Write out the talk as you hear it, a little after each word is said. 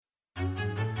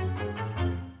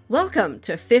Welcome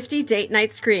to 50 Date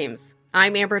Night Screams.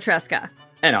 I'm Amber Tresca.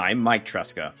 And I'm Mike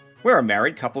Tresca. We're a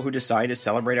married couple who decided to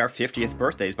celebrate our 50th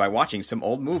birthdays by watching some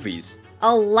old movies.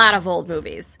 A lot of old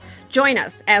movies. Join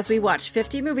us as we watch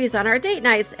 50 movies on our date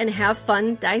nights and have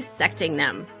fun dissecting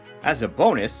them. As a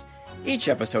bonus, each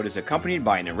episode is accompanied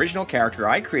by an original character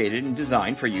I created and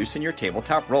designed for use in your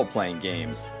tabletop role-playing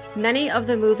games. Many of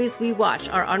the movies we watch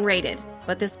are unrated,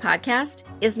 but this podcast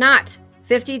is not.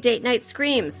 50 Date Night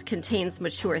Screams contains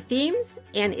mature themes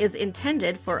and is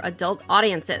intended for adult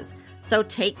audiences, so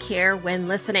take care when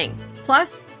listening.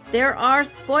 Plus, there are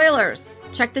spoilers.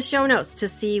 Check the show notes to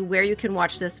see where you can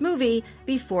watch this movie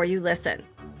before you listen.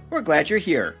 We're glad you're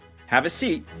here. Have a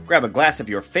seat, grab a glass of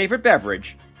your favorite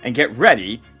beverage, and get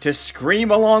ready to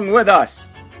scream along with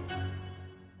us.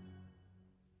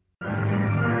 So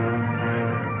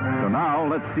now,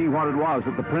 let's see what it was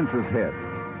at the Prince's Head.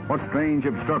 What strange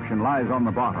obstruction lies on the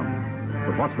bottom?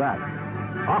 But what's that?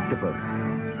 Octopus.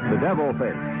 The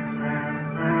devilfish.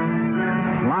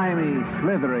 Slimy,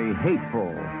 slithery, hateful.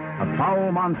 A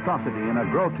foul monstrosity in a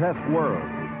grotesque world.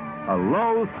 A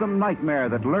loathsome nightmare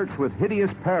that lurks with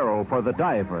hideous peril for the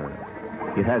diver.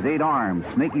 It has 8 arms,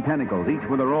 snaky tentacles, each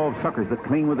with a row of suckers that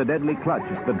cling with a deadly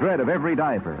clutch. It's the dread of every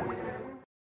diver.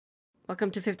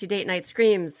 Welcome to 50 Date Night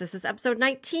Screams. This is episode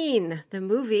 19. The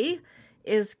movie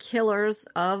is Killers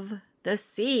of the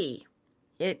Sea.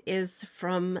 It is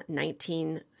from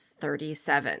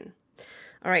 1937.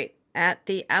 All right, at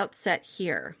the outset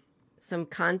here, some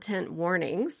content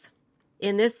warnings.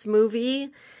 In this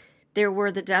movie, there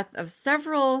were the death of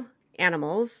several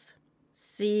animals,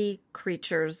 sea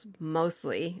creatures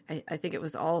mostly. I think it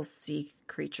was all sea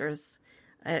creatures,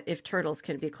 if turtles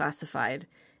can be classified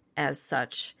as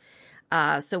such.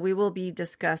 So we will be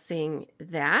discussing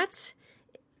that.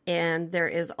 And there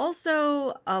is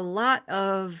also a lot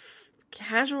of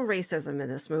casual racism in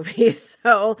this movie.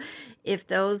 So if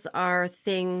those are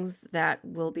things that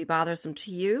will be bothersome to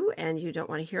you and you don't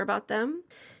want to hear about them,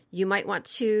 you might want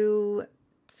to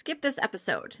skip this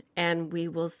episode and we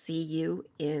will see you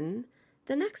in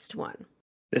the next one.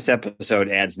 This episode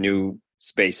adds new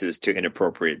spaces to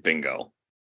inappropriate bingo.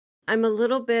 I'm a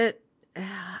little bit,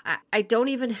 I don't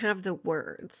even have the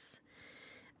words.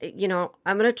 You know,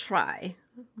 I'm going to try.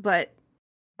 But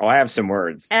I have some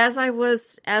words. As I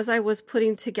was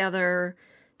putting together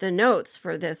the notes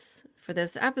for this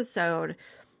episode,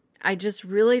 I just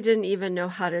really didn't even know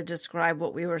how to describe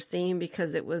what we were seeing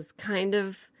because it was kind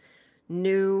of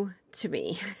new to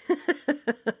me.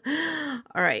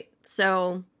 All right,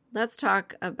 so let's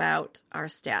talk about our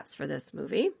stats for this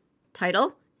movie.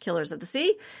 Title, Killers of the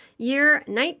Sea. Year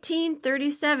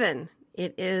 1937.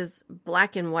 It is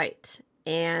black and white.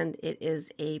 And it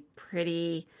is a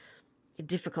pretty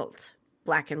difficult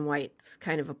black and white,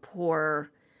 kind of a poor,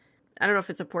 I don't know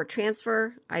if it's a poor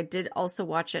transfer. I did also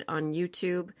watch it on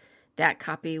YouTube. That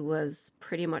copy was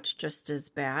pretty much just as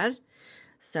bad.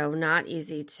 So not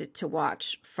easy to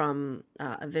watch from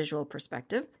a visual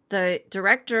perspective. The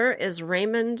director is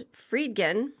Raymond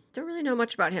Friedkin. Don't really know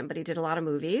much about him, but he did a lot of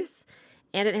movies.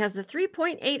 And it has a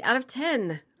 3.8 out of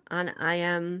 10 on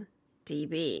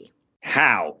IMDb.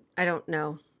 How? I don't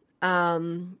know.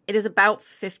 It is about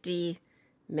 50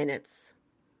 minutes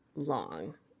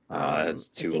long. That's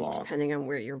too long. Depending on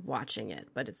where you're watching it,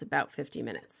 but it's about 50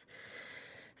 minutes.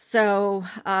 So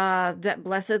that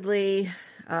blessedly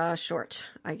short,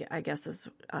 I guess is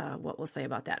what we'll say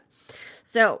about that.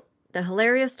 So the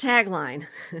hilarious tagline,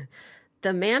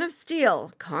 The Man of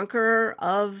Steel, Conqueror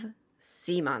of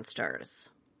Sea Monsters.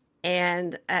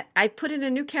 And I put in a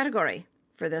new category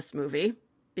for this movie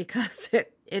because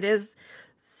it is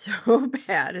so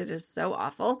bad. It is so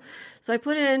awful. So I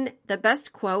put in the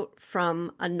best quote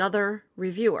from another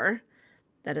reviewer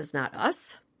that is not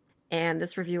us. And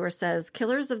this reviewer says,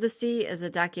 Killers of the Sea is a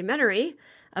documentary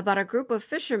about a group of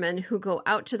fishermen who go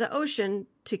out to the ocean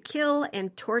to kill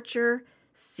and torture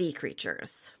sea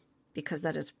creatures. Because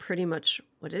that is pretty much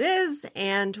what it is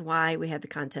and why we had the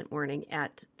content warning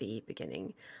at the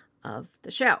beginning of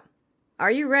the show. Are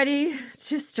you ready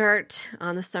to start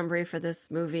on the summary for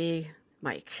this movie,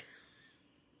 Mike?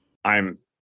 I'm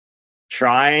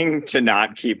trying to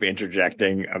not keep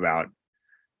interjecting about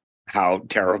how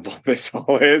terrible this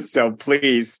all is, so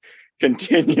please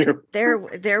continue.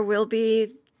 There will be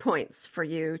points for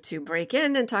you to break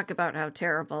in and talk about how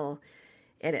terrible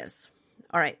it is.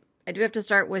 All right. I do have to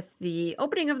start with the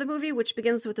opening of the movie, which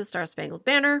begins with the Star-Spangled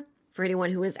Banner. For anyone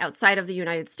who is outside of the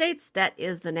United States, that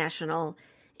is the national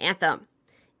anthem.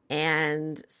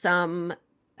 And some,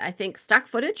 I think, stock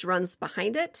footage runs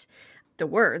behind it. The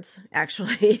words,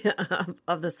 actually,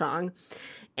 of the song.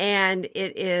 And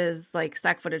it is like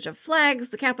stock footage of flags,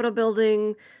 the Capitol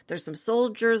building. There's some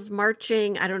soldiers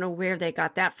marching. I don't know where they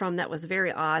got that from. That was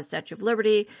very odd. Statue of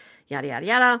Liberty, yada, yada,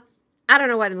 yada. I don't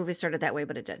know why the movie started that way,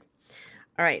 but it did.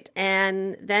 All right.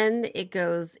 And then it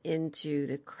goes into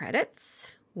the credits,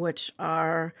 which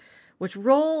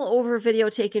roll over video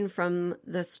taken from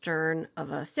the stern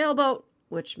of a sailboat,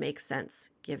 which makes sense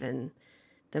given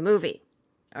the movie.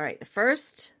 All right. The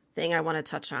first thing I want to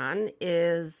touch on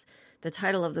is the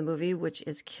title of the movie, which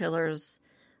is Killers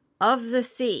of the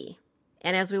Sea.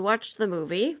 And as we watch the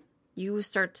movie, you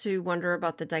start to wonder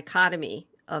about the dichotomy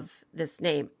of this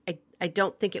name. I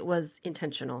don't think it was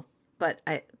intentional, but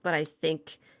I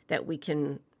think that we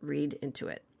can read into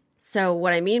it. So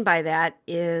what I mean by that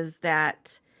is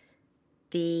that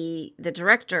the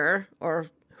director or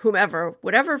whomever,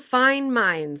 whatever fine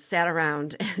minds sat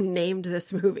around and named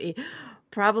this movie,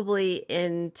 probably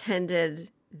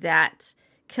intended that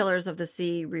Killers of the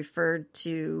Sea referred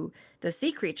to the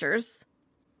sea creatures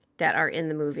that are in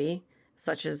the movie,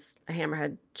 such as a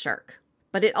hammerhead shark.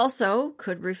 But it also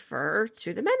could refer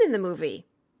to the men in the movie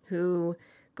who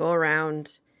go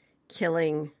around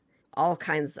killing all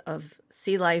kinds of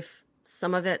sea life.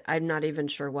 Some of it, I'm not even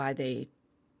sure why they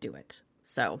do it.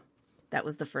 So that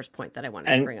was the first point that I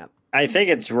wanted to bring up. I think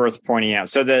it's worth pointing out.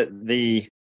 So the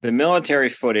military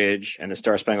footage and the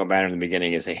Star Spangled Banner in the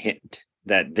beginning is a hint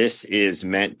that this is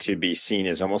meant to be seen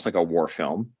as almost like a war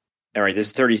film. All right, this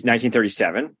is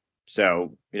 1937.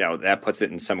 So, that puts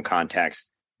it in some context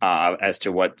as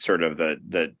to what sort of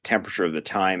the temperature of the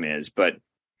time is. But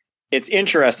it's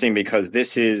interesting because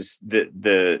this is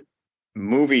the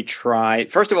movie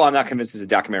tried. First of all, I'm not convinced it's a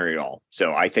documentary at all.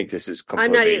 So I think this is completely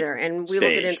I'm not either. And we will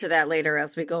get into that later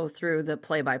as we go through the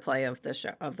play-by-play of the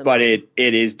show. But it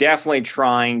is definitely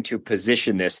trying to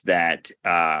position this that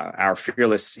our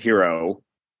fearless hero,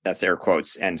 that's air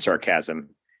quotes and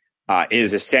sarcasm,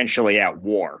 is essentially at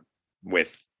war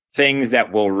with things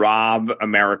that will rob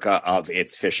America of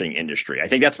its fishing industry. I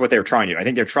think that's what they're trying to do. I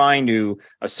think they're trying to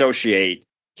associate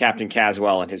Captain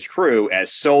Caswell and his crew as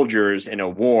soldiers in a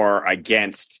war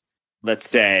against, let's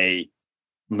say,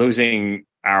 losing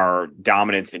our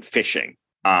dominance in fishing.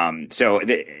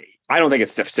 I don't think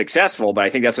it's successful, but I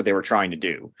think that's what they were trying to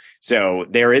do. So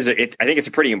there is, I think it's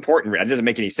a pretty important, it doesn't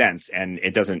make any sense and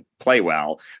it doesn't play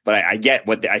well, but I get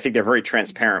I think they're very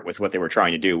transparent with what they were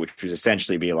trying to do, which was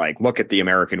essentially be like, look at the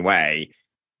American way.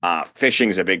 Fishing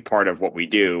is a big part of what we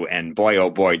do. And boy, oh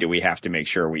boy, do we have to make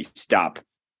sure we stop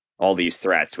all these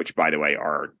threats, which by the way,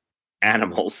 are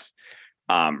animals,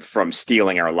 from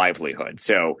stealing our livelihood.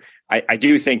 So I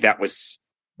do think that was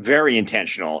very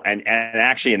intentional and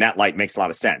actually in that light makes a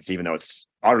lot of sense, even though it's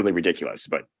utterly ridiculous.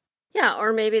 But yeah,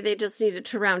 or maybe they just needed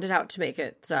to round it out to make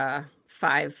it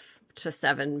 5 to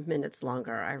 7 minutes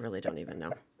longer. I really don't even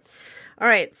know. All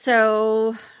right,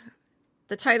 so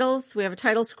the titles, we have a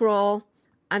title scroll.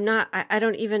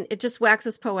 It just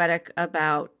waxes poetic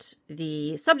about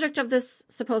the subject of this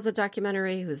supposed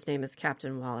documentary, whose name is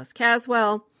Captain Wallace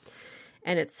Caswell.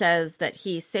 And it says that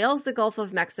he sails the Gulf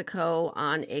of Mexico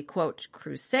on a, quote,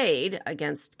 crusade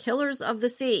against killers of the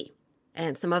sea.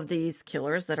 And some of these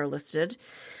killers that are listed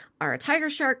are a tiger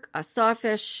shark, a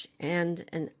sawfish, and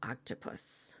an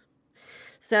octopus.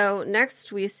 So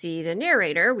next we see the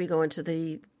narrator. We go into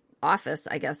the office,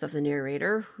 I guess, of the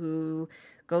narrator, who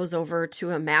goes over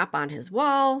to a map on his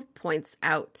wall, points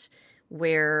out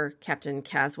where Captain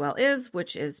Caswell is,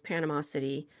 which is Panama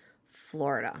City,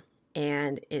 Florida.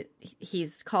 And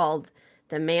he's called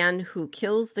the man who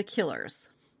kills the killers.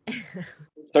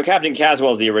 So Captain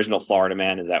Caswell is the original Florida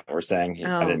man. Is that what we're saying?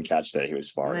 I didn't catch that he was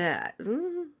Florida.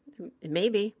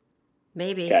 Maybe.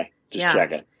 Okay, just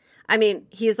check it. I mean,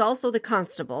 he is also the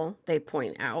constable, they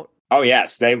point out. Oh,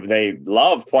 yes. They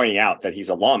love pointing out that he's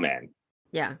a lawman.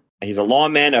 Yeah. He's a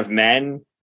lawman of men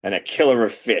and a killer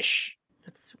of fish.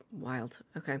 That's wild.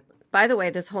 Okay. By the way,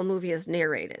 this whole movie is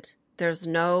narrated. There's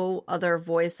no other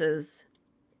voices.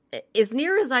 As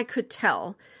near as I could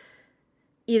tell,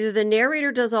 either the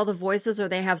narrator does all the voices or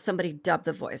they have somebody dub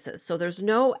the voices. So there's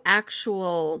no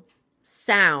actual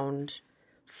sound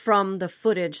from the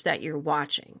footage that you're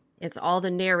watching. It's all the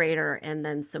narrator and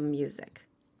then some music.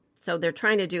 So they're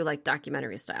trying to do like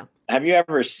documentary style. Have you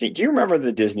ever seen, do you remember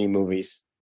the Disney movies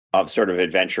of sort of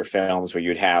adventure films where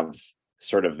you'd have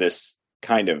sort of this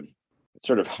kind of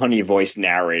sort of honey voiced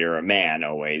narrator, a man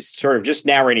always sort of just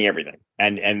narrating everything.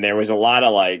 And there was a lot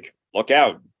of like, look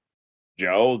out,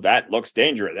 Joe, that looks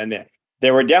dangerous. And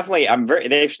they were definitely,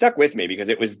 they've stuck with me because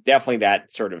it was definitely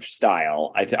that sort of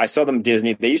style. I saw them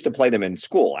Disney. They used to play them in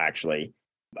school, actually.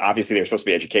 Obviously, they were supposed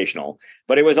to be educational,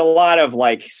 but it was a lot of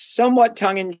like somewhat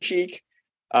tongue in cheek,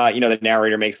 The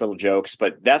narrator makes little jokes,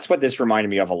 but that's what this reminded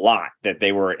me of a lot, that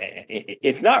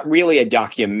it's not really a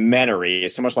documentary.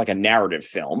 It's so much like a narrative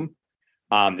film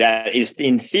that is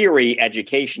in theory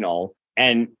educational.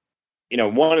 And,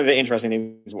 one of the interesting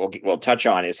things we'll touch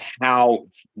on is how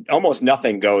almost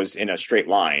nothing goes in a straight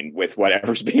line with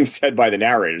whatever's being said by the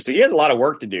narrator. So he has a lot of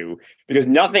work to do because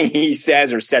nothing he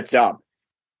says or sets up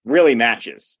really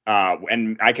matches.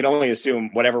 And I can only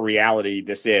assume whatever reality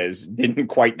this is didn't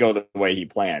quite go the way he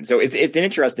planned. So it's an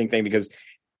interesting thing, because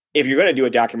if you're going to do a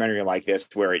documentary like this,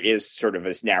 where it is sort of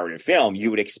this narrative film, you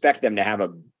would expect them to have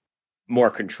a more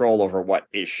control over what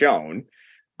is shown.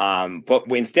 But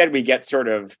instead we get sort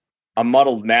of a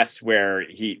muddled mess where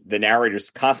the narrator's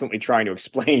constantly trying to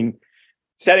explain,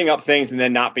 setting up things and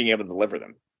then not being able to deliver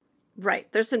them. Right.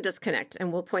 There's some disconnect,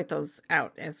 and we'll point those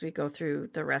out as we go through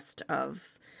the rest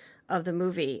of the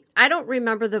movie. I don't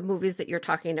remember the movies that you're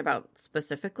talking about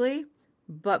specifically,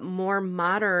 but more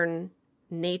modern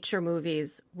nature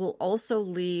movies will also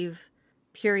leave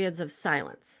periods of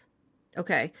silence.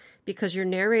 Okay. Because you're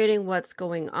narrating what's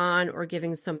going on or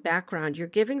giving some background. You're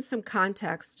giving some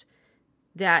context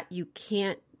that you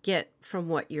can't get from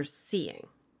what you're seeing.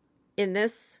 In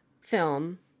this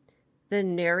film, the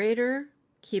narrator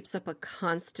keeps up a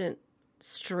constant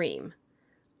stream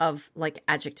of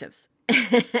adjectives.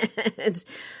 And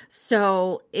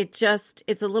so it's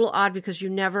a little odd, because you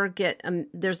never get,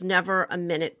 there's never a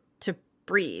minute to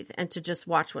breathe and to just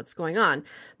watch what's going on.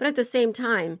 But at the same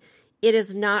time, it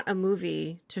is not a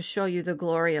movie to show you the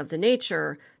glory of the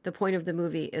nature. The point of the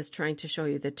movie is trying to show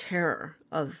you the terror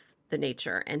of the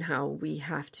nature and how we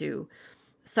have to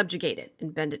subjugate it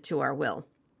and bend it to our will.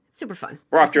 Super fun.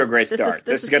 We're off to a great start.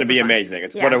 This is going to be amazing.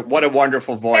 What a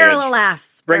wonderful voyage. Parallel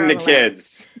laughs. Bring the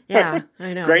kids. Yeah,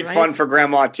 I know. Great fun for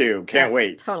grandma too. Can't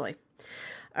wait. Totally.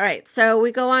 All right. So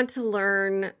we go on to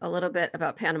learn a little bit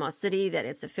about Panama City, that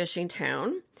it's a fishing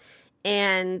town,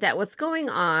 and that what's going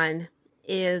on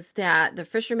is that the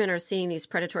fishermen are seeing these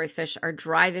predatory fish are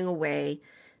driving away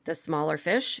the smaller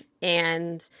fish,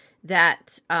 and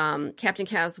that Captain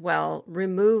Caswell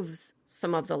removes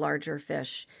some of the larger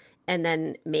fish and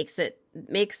then makes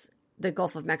the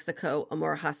Gulf of Mexico a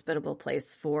more hospitable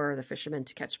place for the fishermen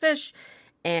to catch fish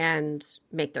and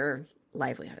make their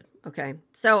livelihood. Okay.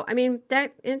 So, I mean,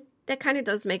 that kind of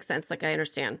does make sense. I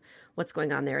understand what's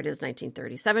going on there. It is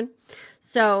 1937.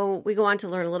 So we go on to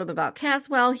learn a little bit about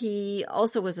Caswell. He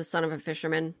also was the son of a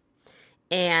fisherman.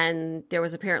 And there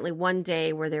was apparently one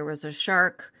day where there was a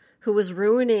shark who was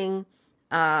ruining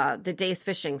the day's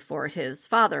fishing for his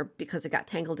father because it got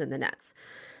tangled in the nets.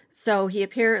 So he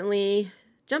apparently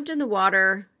jumped in the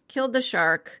water, killed the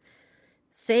shark,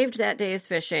 saved that day's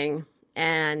fishing,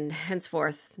 and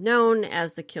henceforth known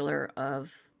as the killer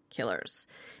of killers.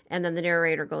 And then the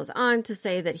narrator goes on to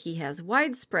say that he has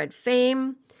widespread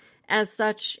fame as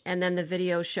such. And then the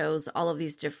video shows all of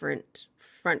these different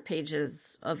front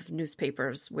pages of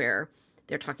newspapers where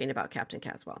they're talking about Captain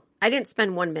Caswell. I didn't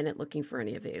spend 1 minute looking for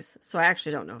any of these, so I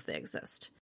actually don't know if they exist.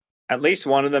 At least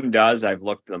one of them does. I've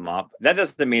looked them up. That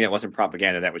doesn't mean it wasn't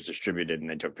propaganda that was distributed and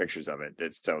they took pictures of it.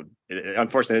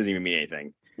 Unfortunately, it doesn't even mean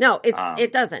anything. No,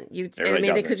 it doesn't.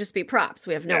 They could just be props.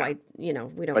 We have no idea.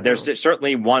 We don't. But there's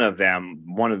certainly one of them.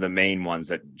 One of the main ones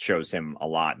that shows him a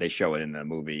lot. They show it in the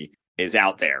movie. Is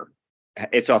out there.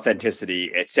 Its authenticity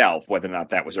itself, whether or not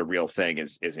that was a real thing,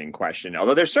 is in question.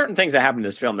 Although there's certain things that happen in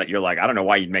this film that you're like, I don't know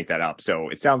why you'd make that up. So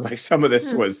it sounds like some of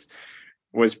this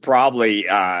was probably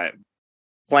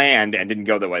planned and didn't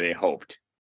go the way they hoped.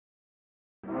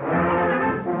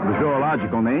 The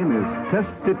zoological name is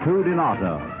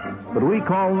Testatudinata, but we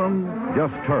call them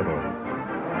just turtles.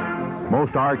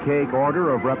 Most archaic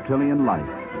order of reptilian life.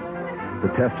 The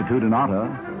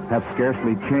Testatudinata have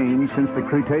scarcely changed since the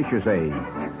Cretaceous age.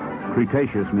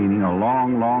 Cretaceous meaning a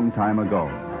long, long time ago.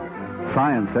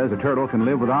 Science says a turtle can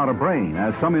live without a brain,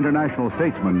 as some international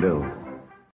statesmen do.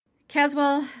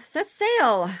 Caswell sets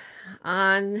sail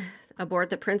on aboard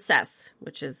the Princess,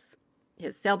 which is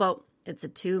his sailboat. It's a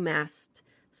 2-mast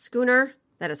schooner.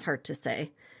 That is hard to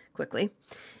say quickly.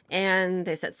 And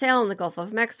they set sail in the Gulf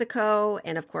of Mexico.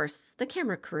 And of course, the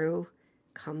camera crew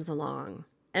comes along.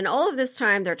 And all of this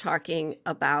time, they're talking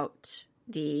about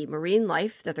the marine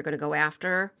life that they're going to go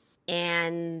after.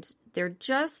 And they're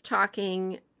just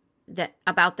talking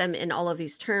about them in all of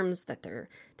these terms, that they're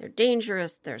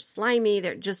dangerous, they're slimy,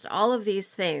 they're just all of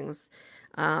these things.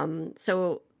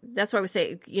 So that's why we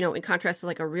say, in contrast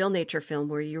to a real nature film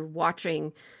where you're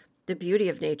watching the beauty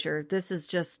of nature, this is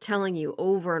just telling you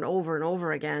over and over and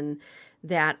over again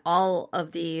that all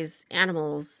of these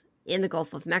animals in the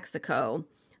Gulf of Mexico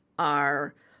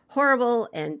are horrible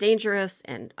and dangerous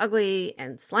and ugly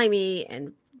and slimy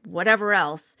and whatever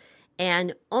else,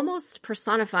 and almost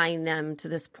personifying them to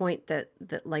this point that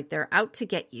like they're out to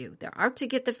get you. They're out to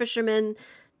get the fishermen.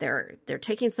 They're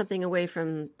taking something away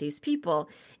from these people.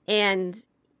 And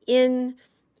in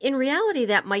reality,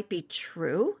 that might be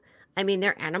true. I mean,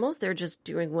 they're animals. They're just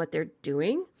doing what they're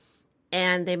doing.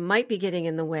 And they might be getting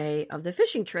in the way of the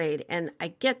fishing trade. And I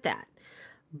get that.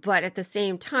 But at the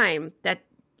same time, that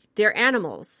they're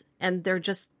animals and they're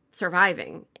just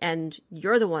surviving. And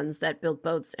you're the ones that built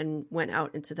boats and went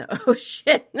out into the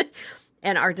ocean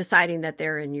and are deciding that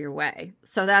they're in your way.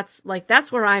 So that's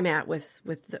where I'm at with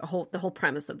the whole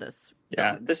premise of this film.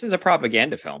 Yeah, this is a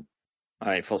propaganda film.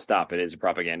 I mean, full stop. It is a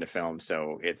propaganda film.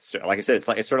 So it's, like I said,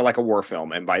 it's sort of like a war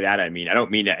film. And by that, I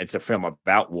don't mean that it's a film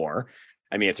about war.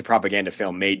 I mean, it's a propaganda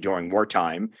film made during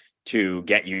wartime to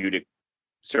get you to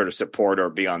sort of support or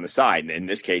be on the side. And in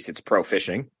this case, it's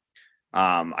pro-fishing.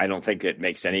 I don't think it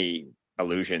makes any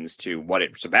allusions to what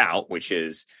it's about, which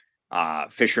is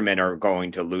fishermen are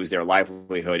going to lose their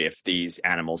livelihood if these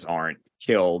animals aren't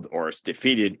killed or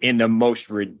defeated in the most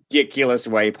ridiculous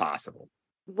way possible.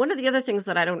 One of the other things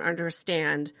that I don't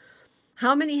understand,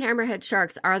 how many hammerhead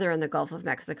sharks are there in the Gulf of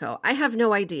Mexico? I have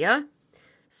no idea.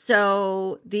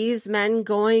 So these men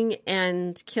going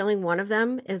and killing one of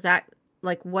them, is that,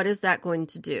 like, what is that going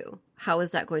to do? How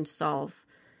is that going to solve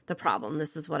the problem?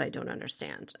 This is what I don't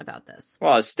understand about this.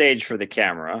 Well, it's staged for the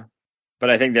camera, but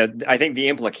I think the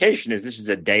implication is this is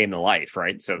a day in the life,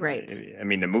 right? So, right. I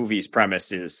mean, the movie's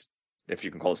premise is, if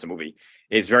you can call this a movie,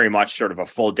 is very much sort of a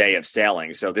full day of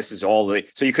sailing. So this is so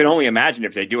you can only imagine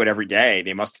if they do it every day,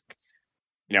 they must,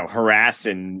 harass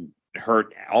and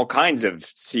hurt all kinds of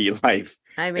sea life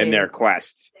in their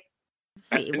quest.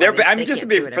 They're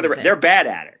bad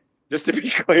at it. Just to be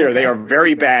clear, okay. They are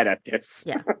very bad at this.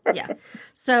 Yeah.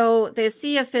 So they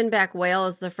see a finback whale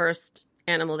as the first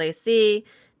animal they see.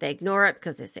 They ignore it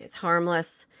because they say it's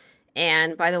harmless.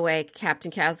 And by the way,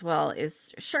 Captain Caswell is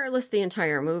shirtless the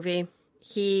entire movie.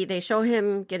 They show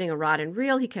him getting a rod and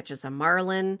reel. He catches a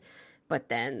marlin, but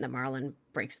then the marlin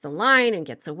breaks the line and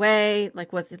gets away.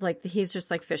 Like, what's it like? He's just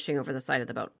like fishing over the side of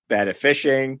the boat. Bad at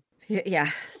fishing. Yeah.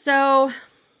 So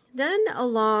then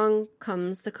along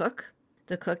comes the cook.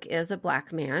 The cook is a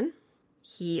black man.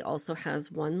 He also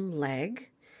has one leg,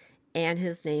 and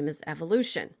his name is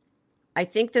Evolution. I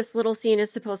think this little scene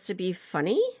is supposed to be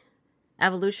funny.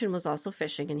 Evolution was also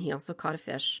fishing, and he also caught a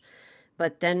fish.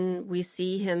 But then we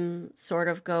see him sort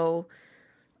of go,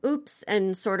 oops,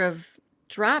 and sort of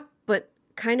drop, but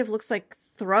kind of looks like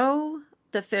throw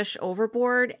the fish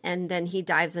overboard, and then he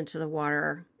dives into the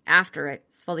water after it.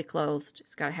 He's fully clothed.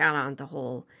 He's got a hat on, the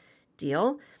whole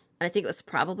deal. And I think it was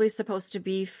probably supposed to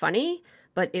be funny,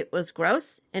 but it was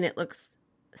gross, and it looks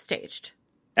staged.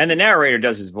 And the narrator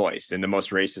does his voice in the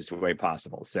most racist way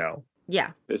possible. So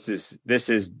yeah, this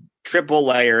is triple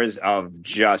layers of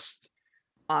just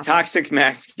awesome. Toxic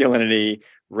masculinity,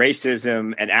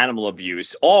 racism, and animal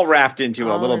abuse, all wrapped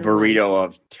into a little burrito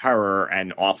of terror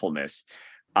and awfulness.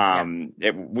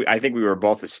 I think we were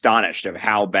both astonished of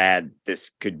how bad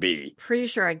this could be. Pretty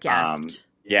sure I gasped.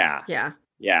 Yeah.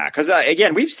 Because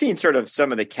again, we've seen sort of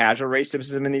some of the casual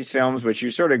racism in these films, which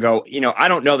you sort of go, I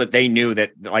don't know that they knew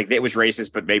that like it was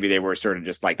racist, but maybe they were sort of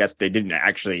just like they didn't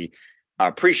actually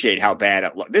appreciate how bad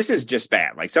it looked. This is just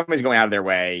bad. Like somebody's going out of their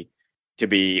way to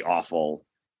be awful.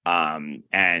 And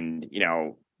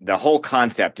the whole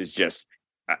concept is just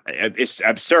it's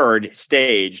absurd,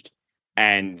 staged,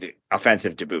 and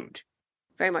offensive to boot.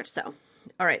 Very much so.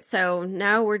 All right, so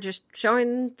now we're just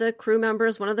showing the crew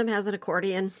members. One of them has an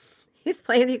accordion. He's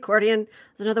playing the accordion.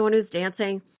 There's another one who's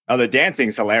dancing. Oh, the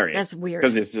dancing's hilarious. That's weird.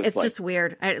 Because it's just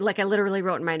weird. I literally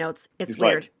wrote in my notes. It's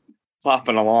weird. Like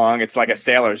flopping along. It's like a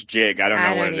sailor's jig. I don't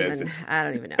know what it is. I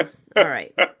don't even know. All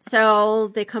right. So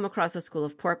they come across a school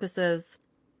of porpoises,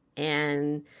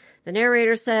 and the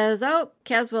narrator says, "Oh,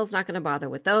 Caswell's not going to bother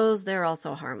with those. They're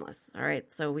also harmless." All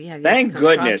right. So we have. Thank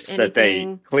goodness that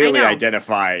they clearly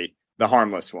identify the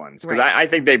harmless ones, because I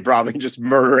think they probably just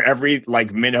murder every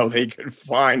minnow they could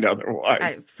find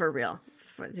otherwise. For real.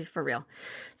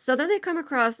 So then they come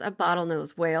across a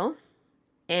bottlenose whale,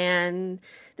 and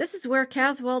this is where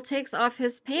Caswell takes off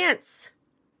his pants.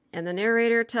 And the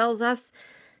narrator tells us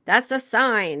that's a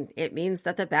sign. It means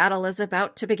that the battle is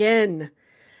about to begin.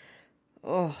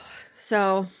 Oh,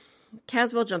 so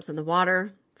Caswell jumps in the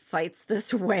water, fights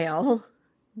this whale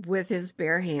with his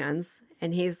bare hands,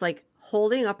 and he's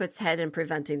holding up its head and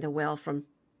preventing the whale from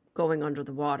going under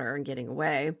the water and getting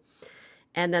away.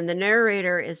 And then the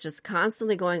narrator is just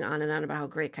constantly going on and on about how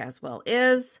great Caswell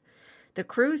is. The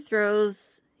crew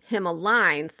throws him a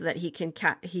line so that he can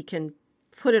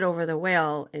put it over the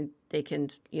whale and they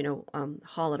can,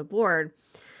 haul it aboard.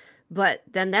 But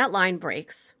then that line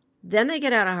breaks. Then they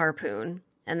get out a harpoon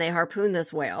and they harpoon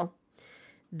this whale.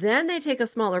 Then they take a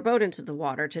smaller boat into the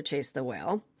water to chase the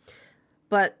whale.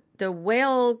 But the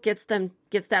whale gets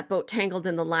that boat tangled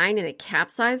in the line and it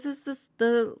capsizes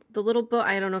the little boat.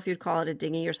 I don't know if you'd call it a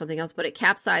dinghy or something else, but it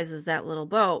capsizes that little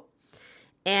boat.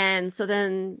 And so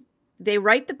then they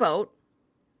right the boat,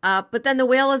 but then the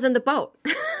whale is in the boat.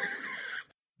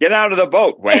 Get out of the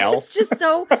boat, whale. It's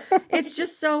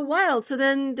just so wild. So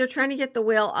then they're trying to get the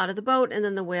whale out of the boat, and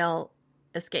then the whale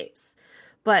escapes.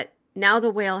 But now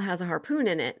the whale has a harpoon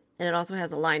in it, and it also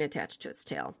has a line attached to its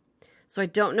tail. So I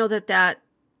don't know that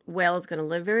whale is going to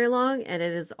live very long, and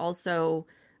it is also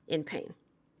in pain.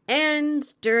 And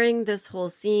during this whole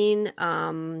scene,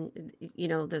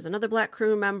 there's another black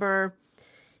crew member.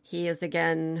 He is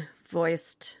again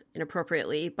voiced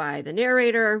inappropriately by the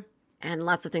narrator, and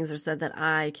lots of things are said that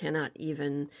I cannot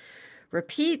even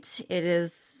repeat. It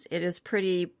is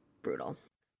pretty brutal.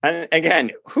 And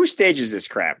again, who stages this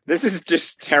crap? This is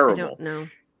just terrible. I don't know.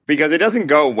 Because it doesn't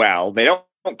go well. They don't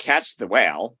catch the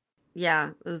whale.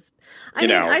 Yeah. It was,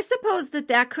 I suppose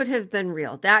that could have been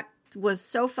real. That was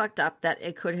so fucked up that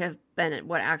it could have been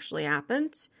what actually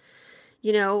happened.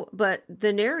 But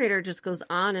the narrator just goes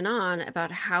on and on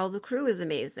about how the crew is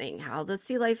amazing, how the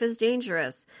sea life is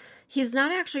dangerous. He's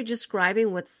not actually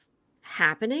describing what's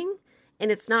happening, and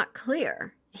it's not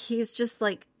clear. He's just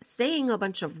like saying a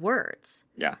bunch of words.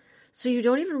 Yeah. So you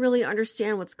don't even really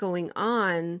understand what's going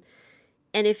on.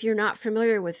 And if you're not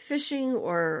familiar with fishing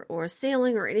or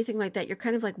sailing or anything like that, you're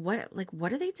kind of like, what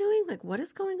are they doing? Like, what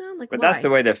is going on? But why? That's the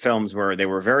way the films were. They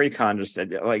were very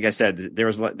condescending. Like I said, there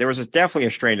was definitely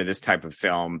a strain of this type of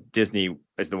film. Disney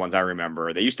is the ones I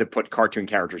remember. They used to put cartoon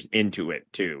characters into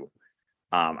it too.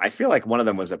 I feel like one of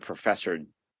them was a professor,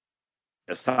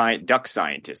 duck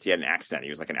scientist. He had an accent. He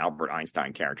was like an Albert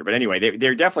Einstein character. But anyway,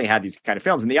 they definitely had these kind of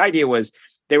films. And the idea was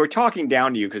they were talking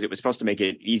down to you because it was supposed to make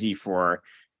it easy for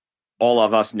all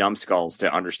of us numbskulls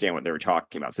to understand what they were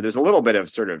talking about. So there's a little bit of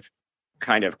sort of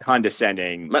kind of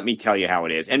condescending, let me tell you how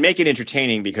it is, and make it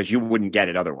entertaining because you wouldn't get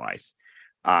it otherwise.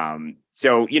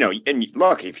 So, and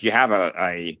look, if you have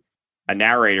a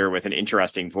narrator with an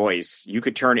interesting voice, you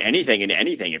could turn anything into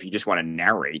anything if you just want to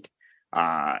narrate.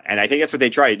 And I think that's what they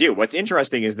try to do. What's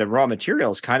interesting is the raw material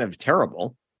is kind of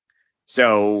terrible.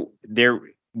 So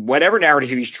whatever narrative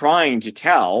he's trying to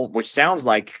tell, which sounds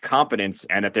like competence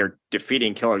and that they're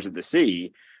defeating killers of the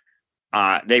sea,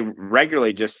 they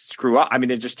regularly just screw up. I mean,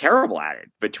 they're just terrible at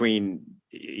it.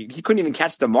 He couldn't even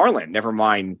catch the marlin, never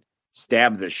mind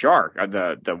stab the shark or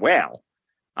the whale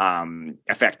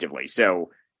effectively.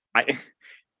 So to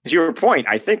your point,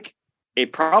 I think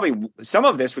some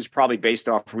of this was probably based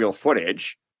off real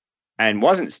footage and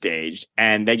wasn't staged,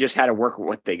 and they just had to work with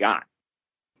what they got.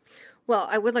 Well,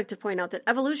 I would like to point out that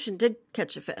Evolution did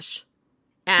catch a fish.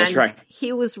 And that's right.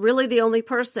 He was really the only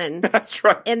person that's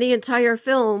right. in the entire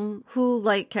film who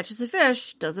catches a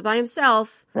fish, does it by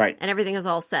himself, right? And everything is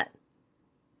all set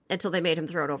until they made him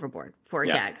throw it overboard for a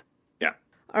gag. Yeah.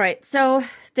 All right. So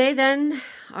they then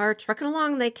are trucking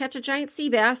along. They catch a giant sea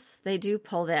bass. They do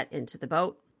pull that into the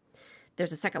boat.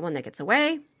 There's a second one that gets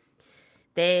away.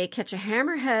 They catch a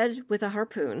hammerhead with a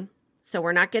harpoon. So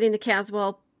we're not getting the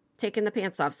Caswell taking the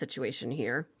pants off situation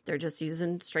here. They're just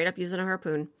straight up using a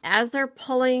harpoon. As they're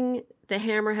pulling the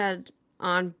hammerhead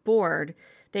on board,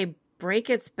 they break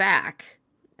its back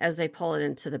as they pull it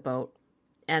into the boat.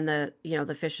 And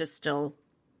the fish is still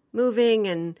moving,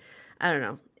 and I don't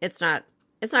know. It's not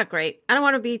great. I don't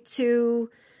want to be too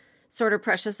sort of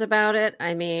precious about it.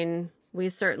 I mean, we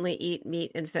certainly eat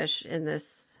meat and fish in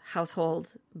this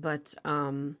household, but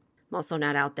I'm also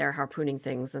not out there harpooning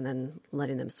things and then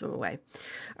letting them swim away.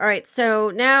 All right,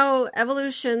 so now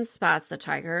Evolution spots the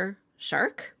tiger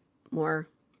shark. More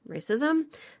racism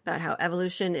about how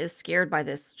Evolution is scared by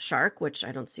this shark, which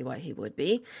I don't see why he would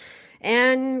be.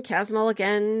 And Casmel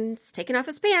again is taking off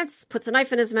his pants, puts a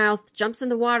knife in his mouth, jumps in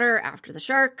the water after the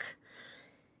shark.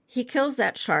 He kills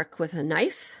that shark with a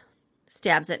knife,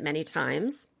 stabs it many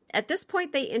times. At this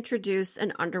point, they introduce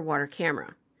an underwater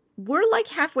camera. We're like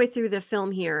halfway through the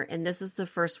film here, and this is the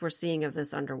first we're seeing of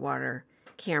this underwater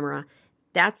camera.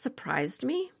 That surprised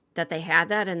me that they had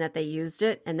that and that they used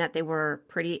it and that they were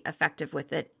pretty effective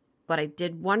with it. But I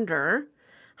did wonder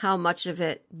how much of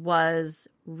it was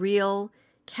real,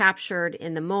 captured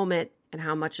in the moment, and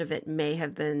how much of it may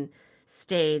have been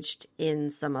staged in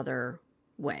some other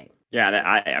way.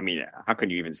 Yeah, I mean, how can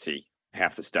you even see?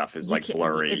 Half the stuff is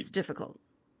blurry. It's difficult.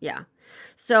 Yeah.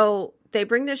 So they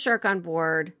bring the shark on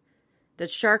board. The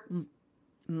shark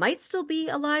might still be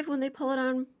alive when they pull it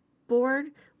on board.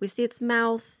 We see its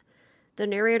mouth. The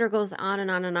narrator goes on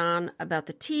and on and on about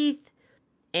the teeth.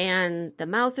 and the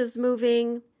mouth is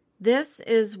moving. This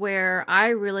is where I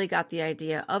really got the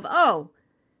idea of, oh,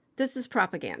 this is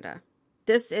propaganda.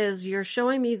 This is, you're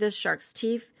showing me this shark's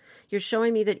teeth. You're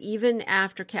showing me that even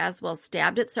after Caswell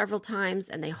stabbed it several times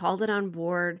and they hauled it on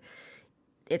board,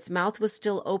 its mouth was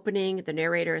still opening. The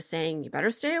narrator is saying, you better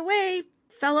stay away,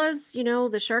 fellas. You know,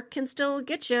 the shark can still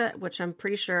get you, which I'm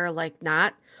pretty sure,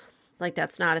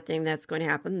 that's not a thing that's going to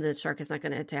happen. The shark is not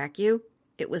going to attack you.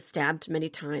 It was stabbed many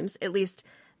times. At least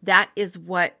that is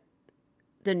what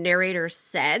the narrator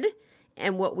said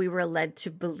and what we were led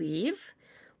to believe.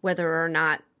 Whether or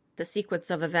not the sequence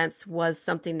of events was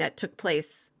something that took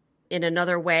place in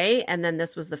another way, and then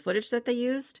this was the footage that they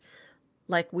used,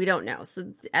 we don't know.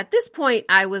 So at this point,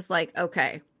 I was like,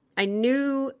 okay, I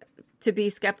knew to be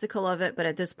skeptical of it, but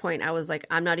at this point, I was like,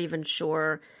 I'm not even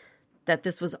sure that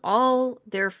this was all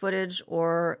their footage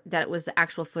or that it was the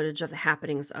actual footage of the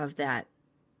happenings of that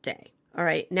day. All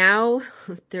right, now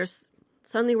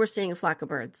suddenly we're seeing a flock of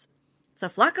birds. It's a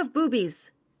flock of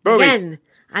boobies. Again,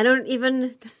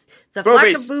 it's a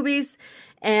flock of boobies.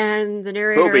 And the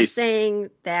narrator is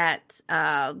saying that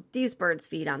these birds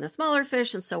feed on the smaller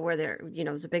fish. And so where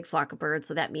there's a big flock of birds.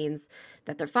 So that means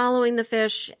that they're following the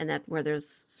fish, and that where there's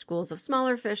schools of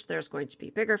smaller fish, there's going to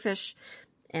be bigger fish.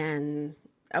 And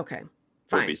okay,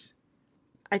 fine. Boobies.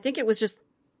 I think it was just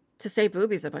to say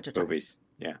boobies a bunch of times. Boobies.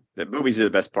 Yeah. The boobies are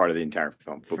the best part of the entire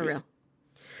film. Boobies. For real. All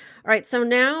right. So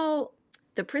now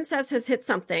the princess has hit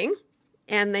something,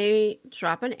 and they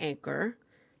drop an anchor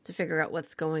to figure out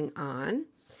what's going on.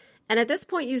 And at this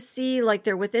point, you see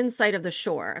they're within sight of the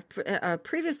shore.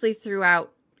 Previously,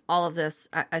 throughout all of this,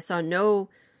 I saw no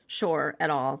shore at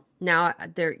all. Now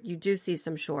you do see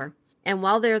some shore. And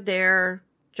while they're there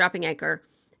dropping anchor,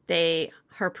 they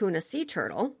harpoon a sea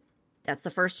turtle. That's the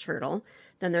first turtle.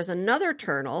 Then there's another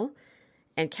turtle,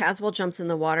 and Caswell jumps in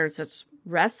the water and starts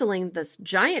wrestling this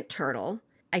giant turtle.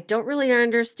 I don't really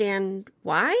understand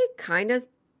why.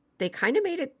 They kind of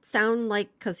made it sound like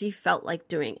because he felt like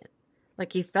doing it.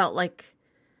 He felt like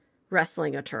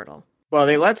wrestling a turtle. Well,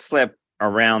 they let slip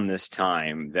around this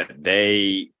time that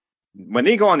when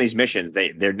they go on these missions,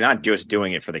 they're not just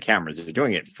doing it for the cameras. They're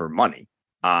doing it for money.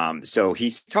 So he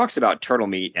talks about turtle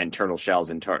meat and turtle shells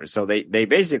and so they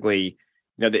basically,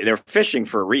 they're fishing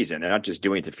for a reason. They're not just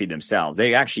doing it to feed themselves.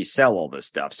 They actually sell all this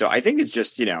stuff. So I think it's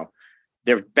just,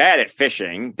 they're bad at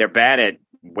fishing. They're bad at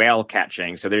whale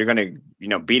catching. So they're going to,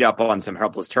 beat up on some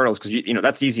helpless turtles because,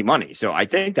 that's easy money. So I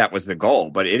think that was the goal.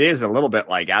 But it is a little bit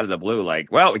out of the blue,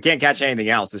 well, we can't catch anything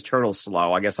else. This turtle's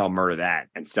slow. I guess I'll murder that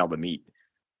and sell the meat.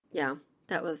 Yeah,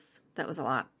 that was a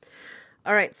lot.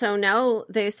 All right. So now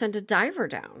they send a diver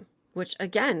down, which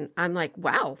again, I'm like,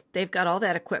 wow, they've got all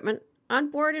that equipment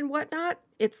on board and whatnot.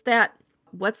 It's that,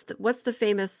 what's the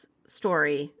famous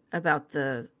story about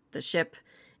the ship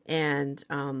and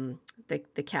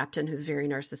the captain who's very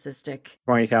narcissistic?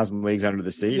 20,000 Leagues Under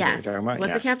the Sea. Yes.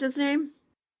 What's the captain's name?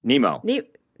 Nemo.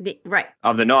 Right.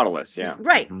 Of the Nautilus. Yeah.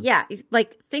 Right. Mm-hmm. Yeah.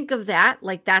 Think of that.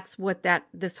 That's what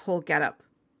this whole getup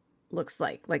looks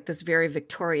like. This very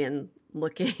Victorian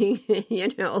looking,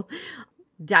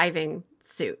 diving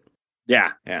suit.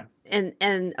 Yeah. Yeah.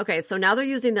 And okay. So now they're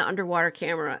using the underwater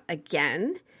camera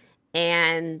again.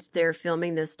 And they're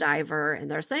filming this diver,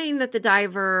 and they're saying that the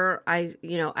diver, I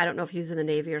don't know if he's in the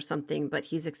Navy or something, but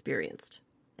he's experienced.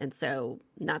 And so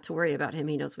not to worry about him.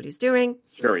 He knows what he's doing.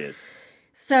 Sure he is.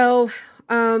 So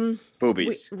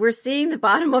boobies. We're seeing the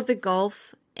bottom of the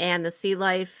Gulf and the sea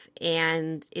life,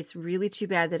 and it's really too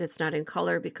bad that it's not in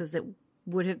color because it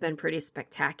would have been pretty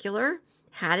spectacular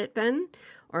had it been,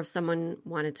 or if someone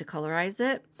wanted to colorize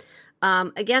it.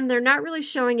 Again, they're not really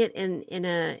showing it in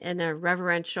a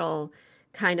reverential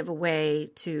kind of a way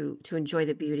to enjoy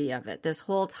the beauty of it. This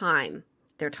whole time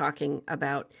they're talking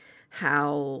about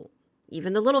how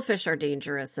even the little fish are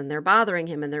dangerous and they're bothering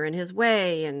him and they're in his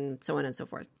way and so on and so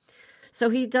forth.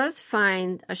 So he does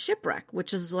find a shipwreck,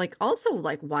 which is also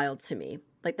wild to me.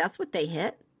 That's what they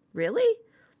hit? Really?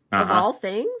 Of all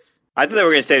things? I thought they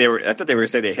were going to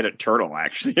say they hit a turtle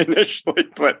actually initially,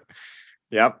 but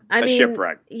yep, a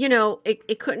shipwreck.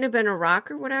 It couldn't have been a rock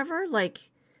or whatever.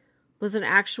 Was an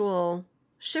actual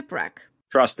shipwreck.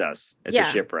 Trust us. It's a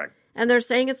shipwreck. And they're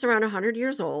saying it's around 100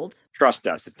 years old. Trust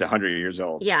us. It's 100 years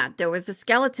old. Yeah, there was a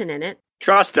skeleton in it.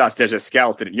 Trust us. There's a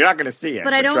skeleton. You're not going to see it.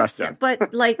 But trust us.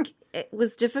 But it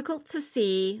was difficult to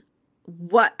see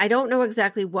I don't know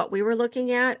exactly what we were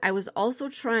looking at. I was also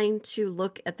trying to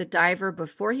look at the diver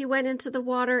before he went into the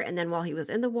water and then while he was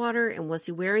in the water. And was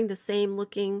he wearing the same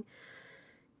looking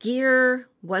gear?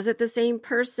 Was it the same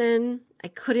person? I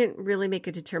couldn't really make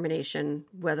a determination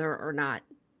whether or not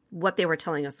what they were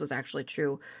telling us was actually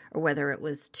true or whether it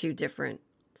was two different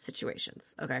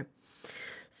situations. Okay.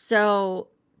 So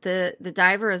the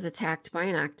diver is attacked by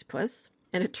an octopus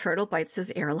and a turtle bites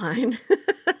his airline.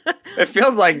 It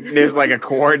feels like there's like a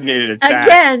coordinated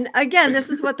attack. Again, this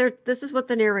is what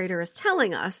the narrator is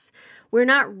telling us. We're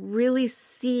not really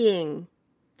seeing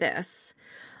this.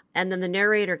 And then the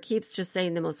narrator keeps just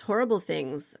saying the most horrible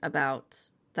things about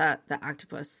the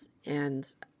octopus and,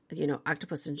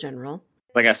 octopus in general.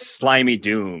 Like a slimy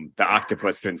doom, the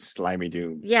octopus in slimy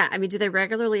doom. Yeah, I mean, do they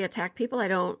regularly attack people? I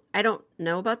don't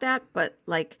know about that, but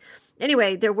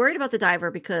anyway, they're worried about the diver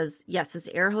because yes, his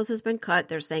air hose has been cut.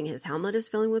 They're saying his helmet is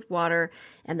filling with water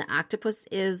and the octopus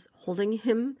is holding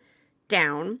him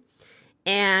down.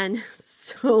 And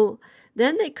so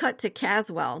then they cut to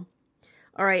Caswell.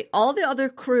 All right, all the other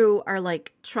crew are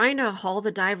trying to haul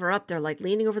the diver up. They're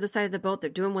leaning over the side of the boat. They're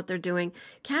doing what they're doing.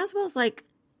 Caswell's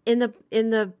in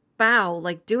the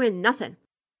bow, doing nothing.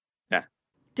 Yeah.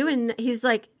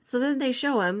 So then they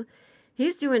show him,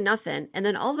 he's doing nothing. And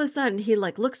then all of a sudden he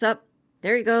looks up,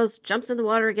 there he goes, jumps in the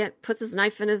water again, puts his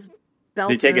knife in his belt.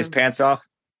 Did he take his pants off?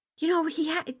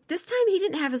 This time he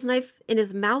didn't have his knife in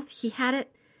his mouth. He had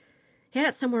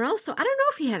it somewhere else. So I don't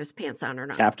know if he had his pants on or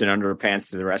not. Captain Underpants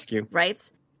to the rescue. Right.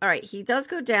 All right. He does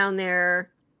go down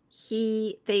there.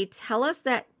 They tell us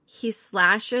that he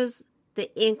slashes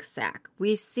the ink sac.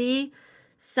 We see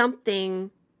something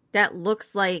that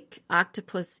looks like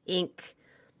octopus ink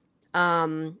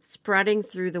spreading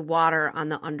through the water on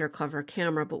the undercover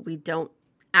camera, but we don't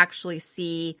actually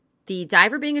see the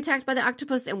diver being attacked by the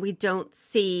octopus, and we don't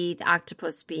see the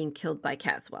octopus being killed by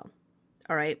Caswell.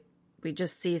 All right. We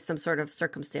just see some sort of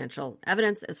circumstantial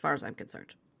evidence as far as I'm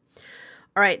concerned.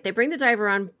 All right. They bring the diver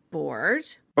on board.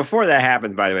 Before that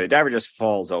happens, by the way, the diver just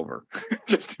falls over.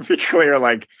 Just to be clear,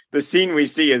 the scene we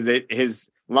see is that his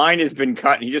line has been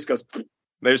cut and he just goes,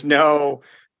 there's no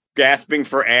gasping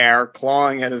for air,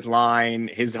 clawing at his line.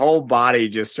 His whole body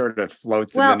just sort of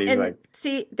floats. Well, and then he's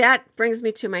see, that brings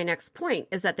me to my next point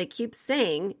is that they keep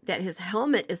saying that his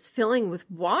helmet is filling with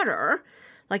water,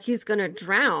 like he's going to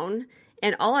drown.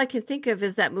 And all I can think of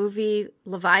is that movie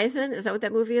Leviathan. Is that what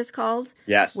that movie is called?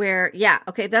 Yes.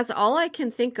 That's all I can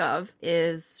think of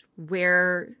is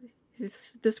where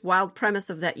this wild premise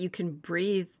of that you can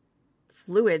breathe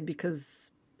fluid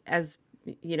because as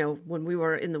when we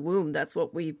were in the womb, that's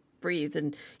what we breathed,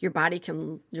 and your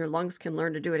lungs can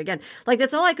learn to do it again.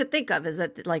 That's all I could think of is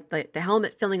that the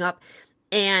helmet filling up.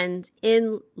 And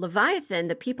in Leviathan,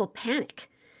 the people panic.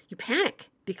 You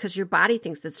panic because your body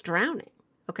thinks it's drowning.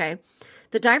 Okay.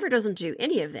 The diver doesn't do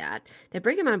any of that. They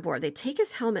bring him on board. They take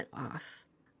his helmet off.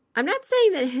 I'm not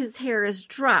saying that his hair is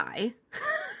dry,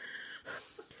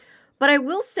 but I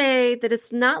will say that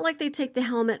it's not like they take the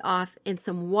helmet off and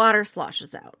some water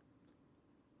sloshes out.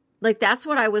 That's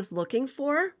what I was looking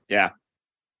for. Yeah.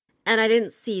 And I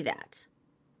didn't see that.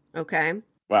 Okay.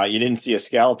 Well, you didn't see a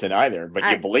skeleton either, but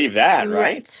you believe that,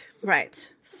 right? Right.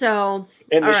 So.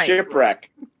 In the shipwreck.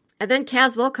 And then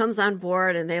Caswell comes on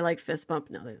board and they fist bump.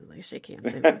 No, they shake hands.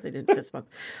 They didn't fist bump.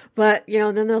 But,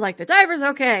 then they're the diver's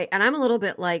okay. And I'm a little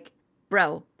bit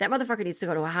bro, that motherfucker needs to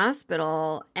go to a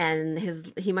hospital and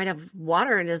he might have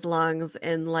water in his lungs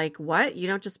and what? You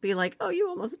don't just be oh, you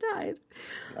almost died.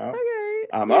 No. Okay.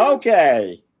 I'm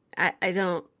okay. I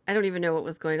don't even know what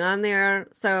was going on there.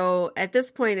 So at this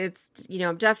point it's,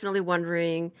 I'm definitely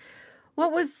wondering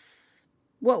what was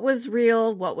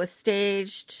real, what was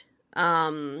staged.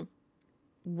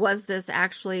 Was this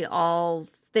actually all,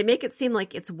 they make it seem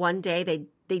like it's one day.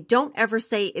 They don't ever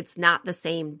say it's not the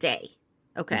same day.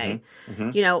 Okay.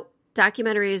 Mm-hmm.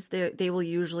 Documentaries, they will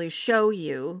usually show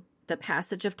you the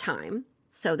passage of time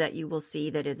so that you will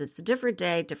see that it's a different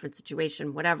day, different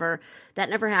situation, whatever. That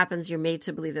never happens. You're made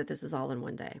to believe that this is all in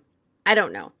one day. I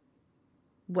don't know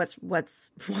what's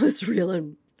real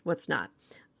and what's not.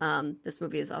 This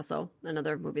movie is also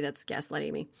another movie that's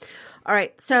gaslighting me. All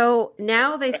right. So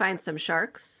now they find some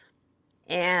sharks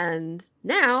and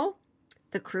now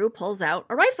the crew pulls out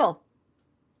a rifle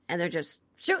and they're just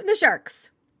shooting the sharks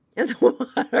in the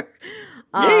water.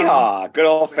 Yeehaw! Good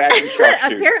old fashioned shark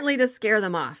shoot. Apparently to scare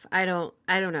them off. I don't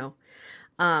know.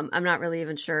 I'm not really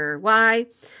even sure why.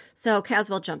 So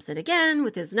Caswell jumps in again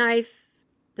with his knife.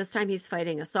 This time he's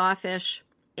fighting a sawfish,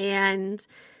 and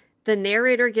the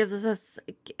narrator gives us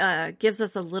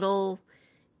a little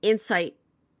insight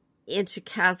into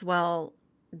Caswell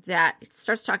that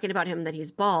starts talking about him, that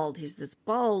he's bald. He's this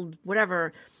bald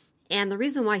whatever. And the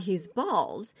reason why he's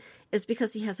bald is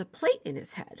because he has a plate in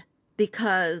his head,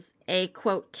 because a,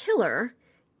 quote, killer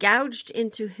gouged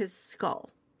into his skull.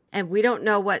 And we don't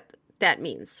know what that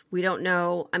means. We don't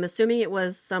know. I'm assuming it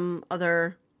was some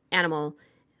other animal.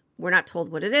 We're not told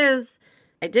what it is.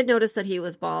 I did notice that he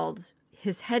was bald.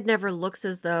 his head never looks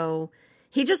as though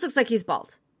he just looks like he's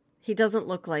bald. He doesn't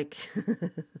look like.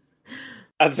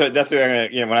 That's what I'm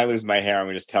gonna, when I lose my hair, I'm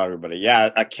gonna just tell everybody, yeah,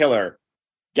 a killer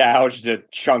gouged a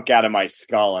chunk out of my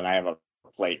skull and I have a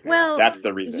plate. Well, that's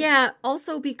the reason. Yeah.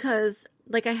 Also because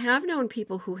like I have known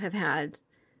people who have had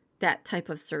that type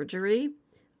of surgery.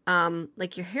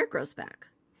 Like your hair grows back,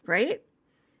 right?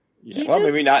 Yeah. Well,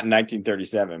 maybe not in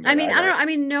 1937. I mean, I don't know. I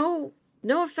mean,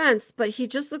 no offense, but he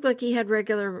just looked like he had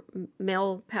regular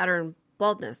male pattern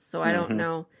baldness. So I don't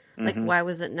know, like, why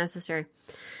was it necessary?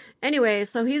 Anyway,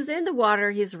 so he's in the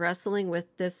water. He's wrestling with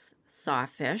this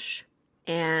sawfish,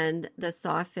 and the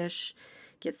sawfish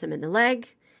gets him in the leg.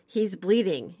 He's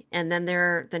bleeding, and then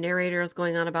the narrator is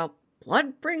going on about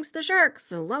blood brings the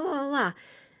sharks, and la la la,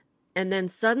 and then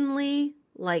suddenly,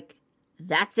 like,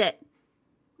 that's it.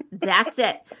 That's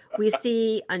it. We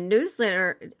see a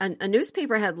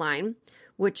newspaper headline,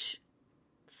 which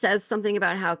says something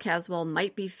about how Caswell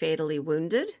might be fatally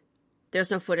wounded.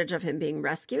 There's no footage of him being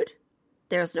rescued.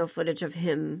 There's no footage of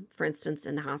him, for instance,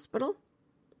 in the hospital.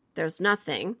 There's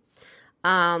nothing.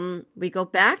 We go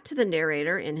back to the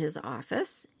narrator in his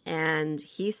office, and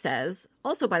he says,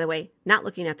 also, by the way, not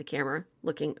looking at the camera,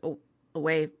 looking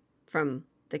away from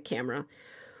the camera,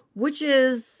 which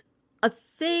is a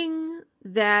thing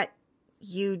that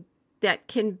you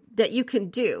can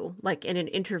do. Like in an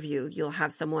interview, you'll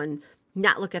have someone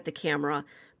not look at the camera,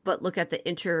 but look at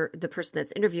the person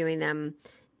that's interviewing them,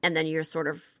 and then you're sort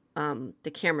of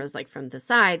the camera's like from the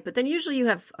side. But then usually you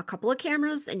have a couple of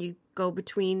cameras and you go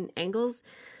between angles.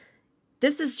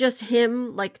 This is just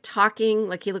him like talking,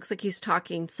 like he looks like he's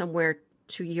talking somewhere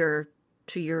to your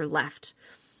left,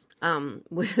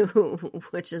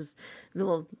 which is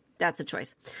that's a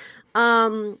choice.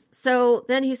 So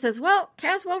then he says, well,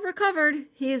 Caswell recovered.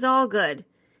 He's all good.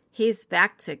 He's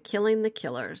back to killing the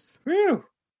killers. Whew.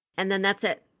 And then that's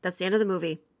it. That's the end of the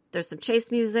movie. There's some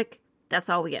chase music. That's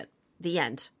all we get. The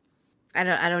end. I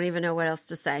don't even know what else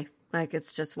to say. Like,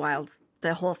 it's just wild.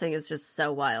 The whole thing is just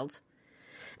so wild.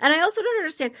 And I also don't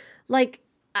understand, like,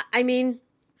 I mean,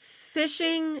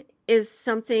 fishing is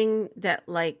something that,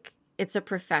 like, it's a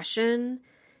profession,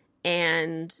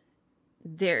 and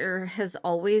there has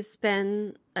always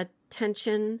been a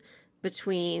tension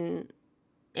between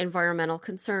environmental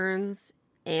concerns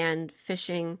and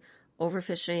fishing,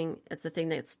 overfishing. It's a thing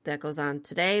that goes on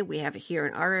today. We have it here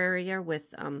in our area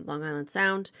with Long Island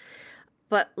Sound.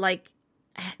 But like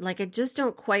I just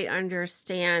don't quite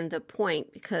understand the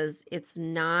point, because it's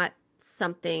not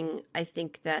something I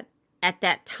think that at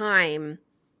that time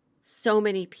so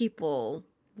many people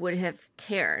would have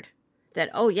cared that,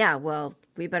 oh yeah, well,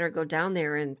 we better go down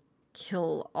there and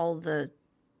kill all the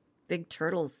big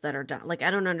turtles that are down. Like,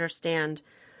 I don't understand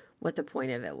what the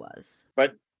point of it was.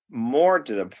 But more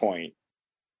to the point,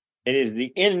 it is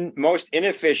the most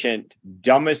inefficient,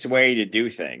 dumbest way to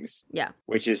do things. Yeah.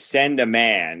 Which is send a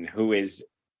man who is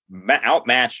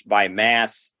outmatched by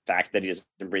mass fact that he doesn't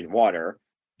breathe water.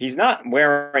 He's not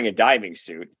wearing a diving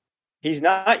suit. He's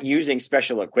not using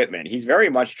special equipment. He's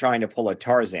very much trying to pull a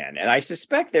Tarzan. And I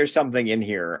suspect there's something in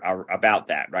here about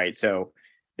that, right? So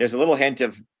there's a little hint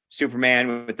of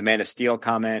Superman with the Man of Steel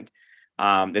comment.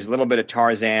 There's a little bit of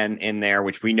Tarzan in there,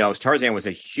 which we know Tarzan was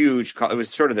it was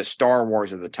sort of the Star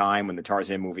Wars of the time when the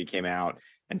Tarzan movie came out,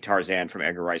 and Tarzan from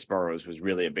Edgar Rice Burroughs was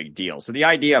really a big deal. So the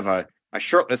idea of a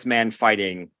shirtless man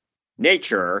fighting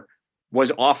nature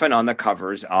was often on the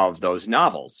covers of those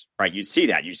novels, right? You'd see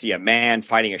that. You see a man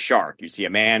fighting a shark. You see a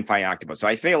man fighting an octopus. So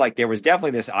I feel like there was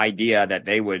definitely this idea that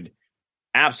they would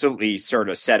absolutely sort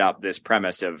of set up this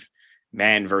premise of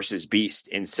man versus beast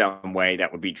in some way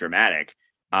that would be dramatic.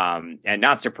 And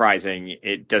not surprising,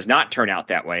 it does not turn out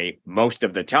that way most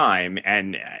of the time.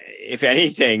 And if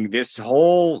anything, this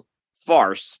whole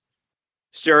farce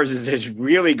serves as a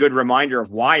really good reminder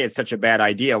of why it's such a bad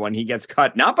idea when he gets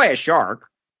cut, not by a shark,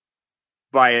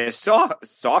 by a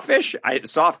sawfish.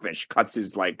 Sawfish cuts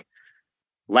his leg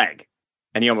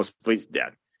and he almost bleeds to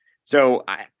death. So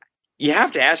you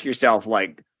have to ask yourself,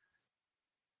 like,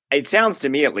 it sounds to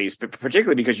me, at least, but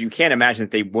particularly because you can't imagine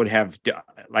that they would have,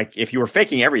 like, if you were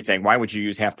faking everything, why would you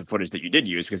use half the footage that you did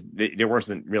use? Because there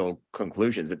wasn't real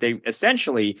conclusions. That they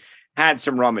essentially had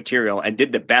some raw material and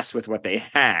did the best with what they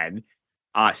had,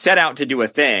 set out to do a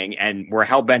thing, and were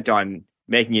hell bent on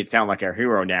making it sound like a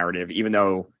hero narrative, even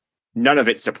though none of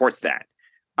it supports that.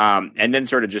 And then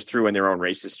sort of just threw in their own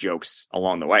racist jokes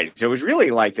along the way. So it was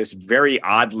really like this very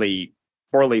oddly,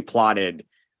 poorly plotted,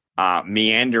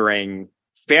 meandering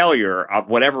failure of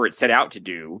whatever it set out to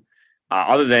do,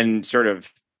 other than sort of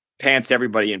pants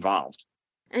everybody involved.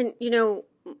 And,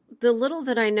 the little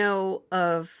that I know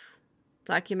of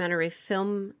documentary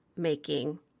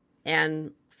filmmaking,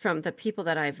 and from the people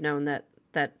that I've known that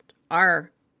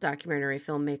are documentary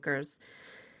filmmakers,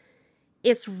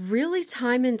 it's really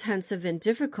time intensive and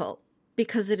difficult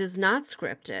because it is not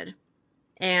scripted,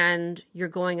 and you're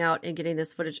going out and getting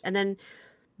this footage, and then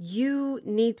you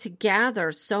need to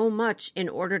gather so much in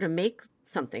order to make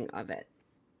something of it.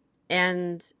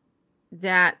 And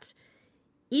that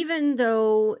even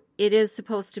though it is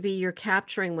supposed to be you're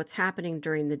capturing what's happening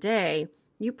during the day,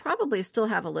 you probably still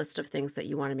have a list of things that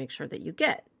you want to make sure that you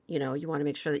get. You know, you want to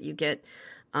make sure that you get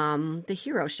the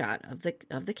hero shot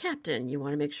of the captain. You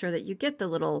want to make sure that you get the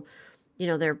little, you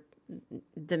know,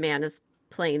 the man is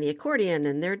playing the accordion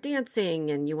and they're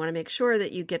dancing, and you want to make sure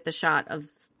that you get the shot of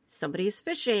somebody's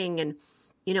fishing, and,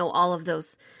 you know, all of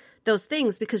those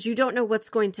things, because you don't know what's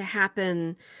going to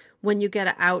happen when you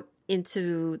get out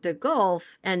into the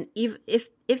Gulf, and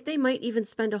if they might even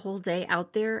spend a whole day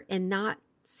out there and not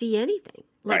see anything.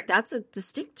 Like, right. That's a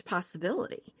distinct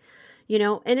possibility, you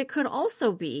know. And it could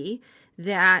also be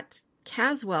that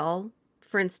Caswell,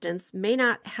 for instance, may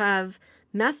not have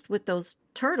messed with those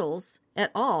turtles at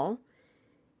all,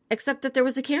 except that there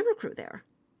was a camera crew there.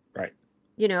 Right.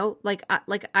 You know,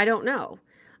 I don't know.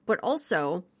 But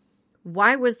also,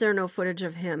 why was there no footage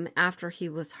of him after he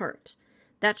was hurt?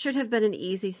 That should have been an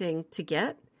easy thing to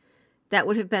get. That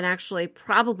would have been actually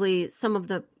probably some of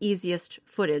the easiest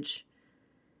footage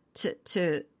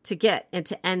to get and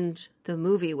to end the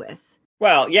movie with.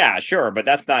 Well, yeah, sure, but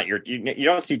that's not you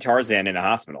don't see Tarzan in a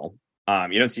hospital.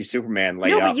 You don't see Superman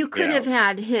laid up. No, but you could have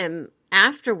had him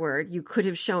afterward. You could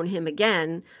have shown him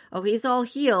again. Oh, he's all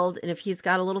healed, and if he's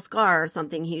got a little scar or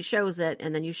something, he shows it,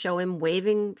 and then you show him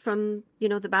waving from, you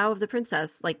know, the bow of the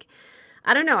Princess. Like,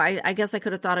 I don't know. I guess I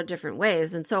could have thought of different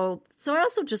ways. And so I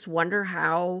also just wonder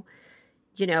how,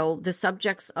 you know, the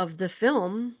subjects of the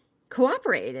film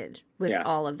cooperated with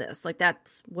all of this. Like,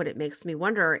 that's what it makes me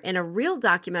wonder. And a real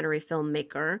documentary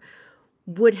filmmaker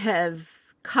would have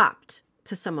copped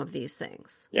to some of these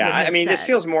things. Yeah, I mean, this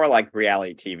feels more like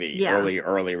reality TV,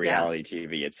 early reality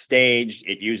TV. It's staged.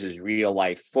 It uses real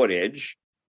life footage,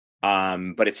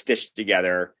 but it's stitched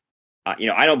together. You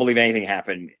know, I don't believe anything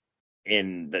happened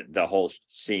in the whole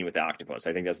scene with the octopus.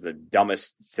 I think that's the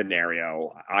dumbest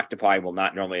scenario. Octopi will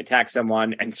not normally attack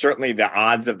someone, and certainly the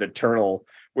odds of the turtle,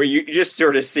 where you just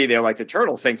sort of see there, like, the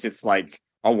turtle thinks it's like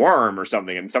a worm or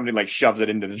something, and somebody like shoves it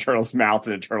into the turtle's mouth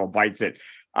and the turtle bites it.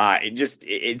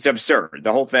 It's absurd.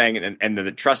 The whole thing, and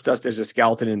the trust us, there's a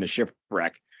skeleton in the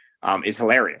shipwreck, is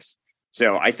hilarious.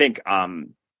 So I think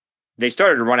they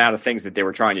started to run out of things that they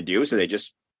were trying to do, so they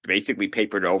just basically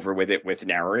papered over with it with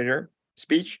narrator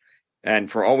speech.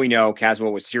 And for all we know,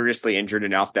 Caswell was seriously injured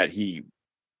enough that he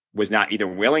was not either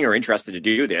willing or interested to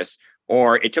do this,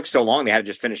 or it took so long they had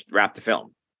to just wrap the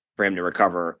film for him to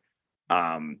recover.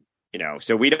 You know,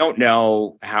 so we don't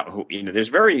know there's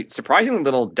very surprisingly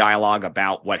little dialogue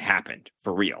about what happened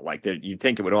for real. Like, you'd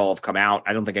think it would all have come out.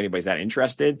 I don't think anybody's that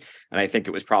interested. And I think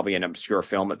it was probably an obscure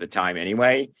film at the time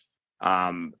anyway.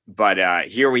 But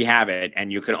here we have it.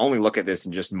 And you can only look at this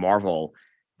and just marvel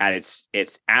at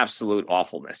its absolute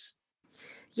awfulness.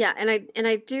 Yeah. And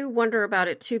I do wonder about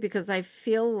it too, because I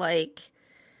feel like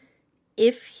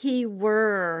if he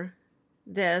were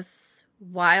this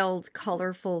wild,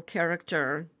 colorful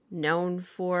character known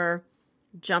for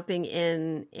jumping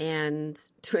in and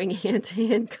doing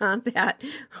hand-to-hand combat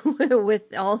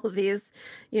with all of these,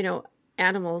 you know,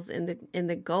 animals in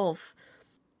the Gulf,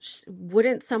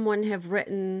 wouldn't someone have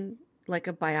written like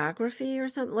a biography or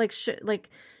something? Like,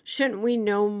 shouldn't we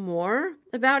know more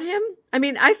about him? I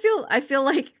mean, I feel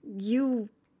like you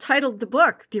titled the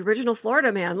book "The Original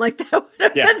Florida Man." Like, that would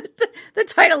have been the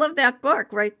title of that book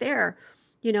right there.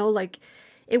 You know, like,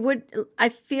 it would. I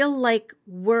feel like,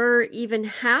 were even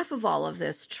half of all of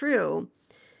this true,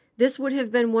 this would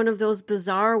have been one of those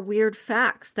bizarre, weird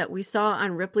facts that we saw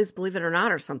on Ripley's Believe It or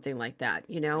Not or something like that.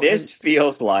 You know, this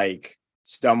feels like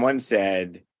someone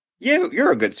said,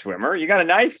 you're a good swimmer. You got a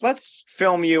knife? Let's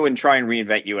film you and try and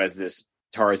reinvent you as this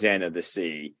Tarzan of the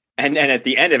sea. And then at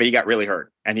the end of it, he got really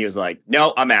hurt. And he was like,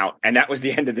 no, I'm out. And that was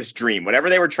the end of this dream. Whatever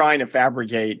they were trying to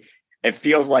fabricate, it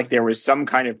feels like there was some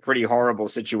kind of pretty horrible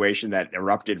situation that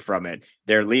erupted from it.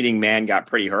 Their leading man got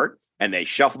pretty hurt, and they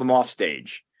shuffled him off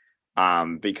stage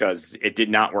because it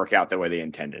did not work out the way they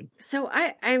intended. So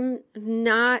I'm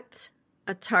not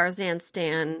a Tarzan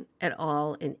stan at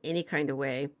all in any kind of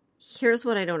way. Here's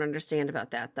what I don't understand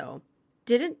about that, though.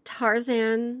 Didn't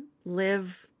Tarzan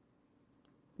live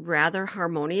rather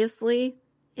harmoniously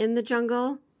in the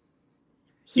jungle?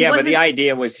 But the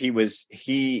idea was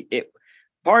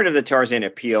part of the Tarzan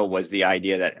appeal was the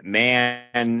idea that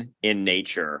man in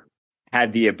nature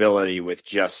had the ability with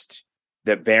just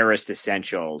the barest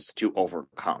essentials to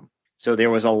overcome. So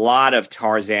there was a lot of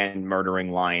Tarzan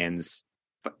murdering lions,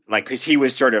 like, because he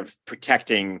was sort of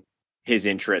protecting his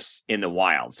interests in the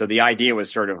wild. So the idea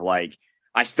was sort of like,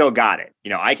 I still got it.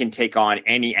 I can take on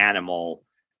any animal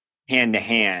hand to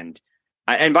hand.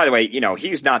 And by the way,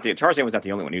 Tarzan was not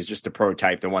the only one. He was just the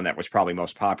prototype, the one that was probably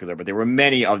most popular. But there were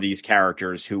many of these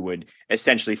characters who would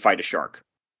essentially fight a shark.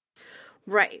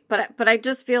 Right. But I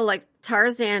just feel like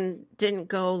Tarzan didn't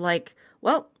go like,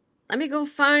 well, let me go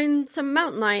find some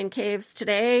mountain lion caves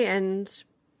today and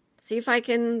see if I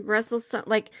can wrestle some.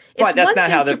 Like, it's but that's one not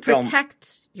thing how the to film...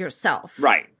 protect yourself.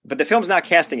 Right. But the film's not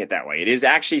casting it that way. It is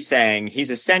actually saying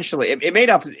he's essentially... It made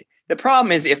up... The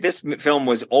problem is, if this film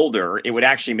was older, it would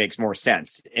actually make more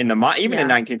sense. In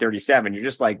 1937, you're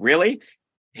just like, really?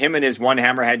 Him and his one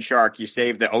hammerhead shark, you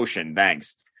saved the ocean.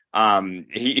 Thanks.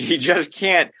 He just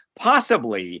can't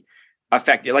possibly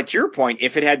affect it. Like, to your point,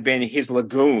 if it had been his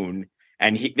lagoon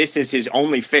and this is his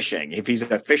only fishing, if he's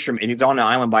a fisherman and he's on an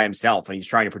island by himself and he's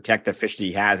trying to protect the fish that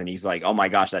he has, and he's like, oh my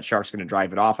gosh, that shark's going to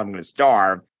drive it off, I'm going to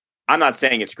starve. I'm not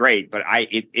saying it's great, but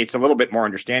it's a little bit more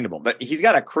understandable. But he's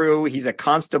got a crew. He's a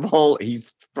constable.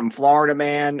 He's from Florida,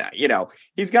 man.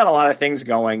 He's got a lot of things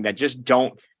going that just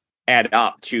don't add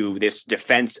up to this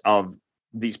defense of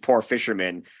these poor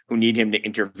fishermen who need him to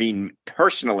intervene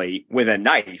personally with a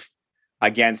knife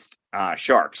against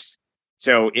sharks.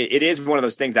 So it is one of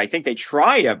those things. I think they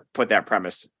try to put that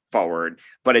premise forward,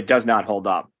 but it does not hold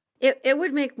up. It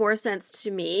would make more sense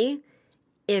to me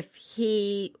if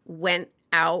he went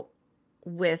out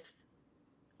with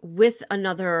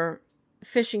another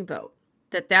fishing boat,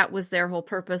 that was their whole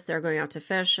purpose. They're going out to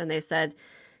fish, and they said,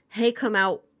 hey, come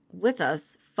out with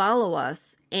us, follow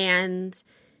us, and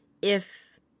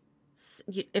if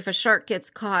a shark gets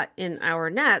caught in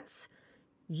our nets,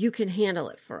 you can handle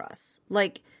it for us.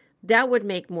 Like, that would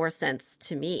make more sense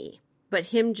to me. But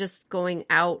him just going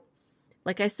out,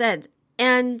 like I said,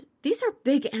 and these are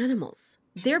big animals.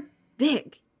 They're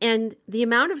big. And the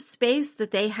amount of space that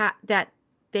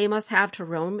they must have to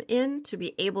roam in to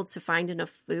be able to find enough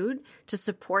food to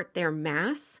support their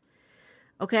mass.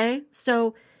 Okay?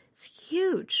 So it's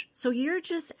huge. So you're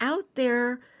just out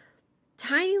there,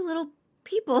 tiny little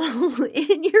people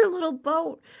in your little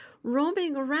boat,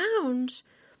 roaming around,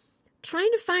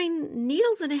 trying to find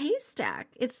needles in a haystack.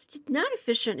 It's not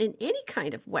efficient in any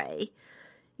kind of way.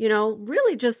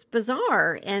 Really just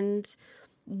bizarre. And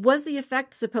was the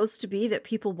effect supposed to be that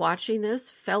people watching this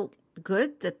felt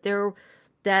good,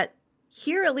 that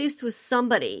here at least was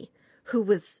somebody who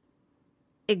was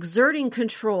exerting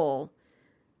control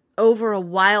over a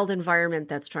wild environment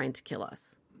that's trying to kill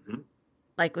us? Mm-hmm.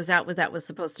 Like, was that what that was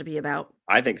supposed to be about?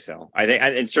 I think so. I think,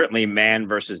 and certainly man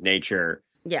versus nature.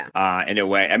 Yeah. In a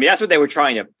way. I mean, that's what they were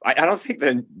trying to. I don't think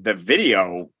the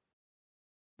video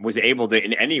was able to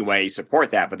in any way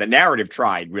support that, but the narrative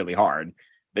tried really hard.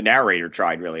 The narrator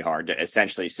tried really hard to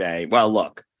essentially say, well,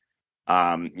 look,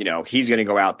 he's going to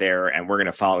go out there and we're going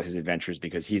to follow his adventures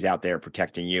because he's out there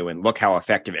protecting you. And look how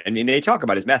effective. And they talk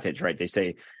about his methods, right? They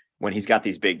say when he's got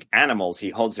these big animals, he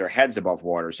holds their heads above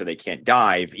water so they can't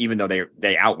dive, even though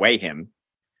they outweigh him.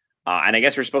 And I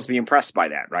guess we're supposed to be impressed by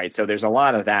that, right? So there's a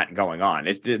lot of that going on.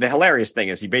 The hilarious thing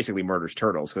is he basically murders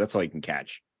turtles, because that's all he can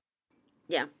catch.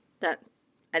 Yeah, that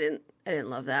I didn't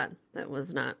love that. That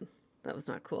was not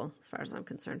cool as far as I'm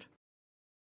concerned.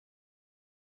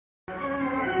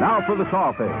 Now for the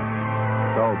saw face.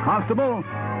 So, Constable,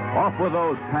 off with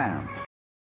those pants.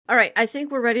 All right, I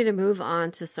think we're ready to move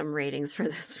on to some ratings for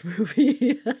this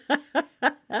movie.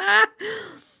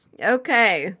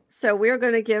 Okay, so we're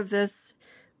going to give this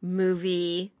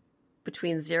movie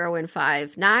between 0 and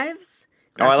 5 knives.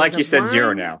 Oh, I like you said wine,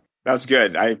 0 now. That's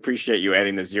good. I appreciate you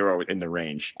adding the 0 in the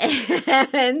range.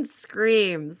 And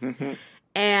screams. Mm-hmm.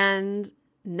 And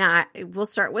we'll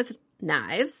start with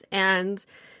knives. And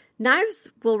knives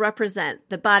will represent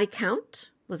the body count.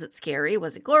 Was it scary?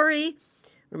 Was it gory?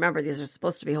 Remember, these are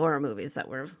supposed to be horror movies that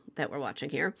we're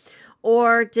watching here.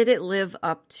 Or did it live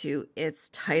up to its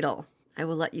title? I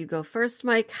will let you go first,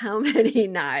 Mike. How many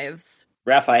knives?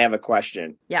 Ref, I have a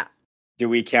question. Yeah. Do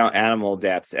we count animal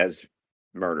deaths as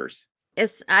murders?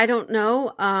 I don't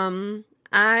know.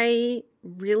 I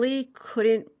really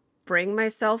couldn't bring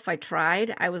myself. I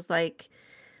tried. I was like,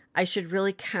 I should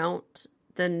really count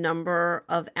the number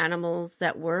of animals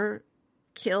that were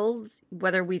killed,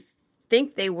 whether we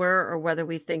think they were or whether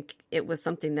we think it was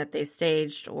something that they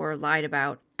staged or lied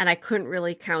about. And I couldn't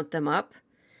really count them up,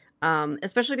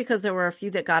 especially because there were a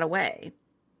few that got away.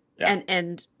 Yeah.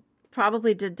 And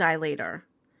probably did die later.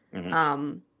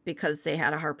 Mm-hmm. Because they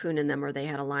had a harpoon in them or they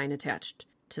had a line attached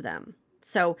to them.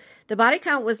 So the body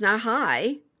count was not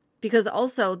high. Because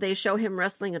also they show him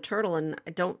wrestling a turtle, and I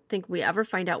don't think we ever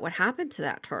find out what happened to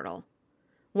that turtle.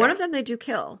 One of them they do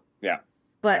kill. Yeah.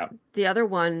 But the other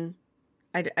one,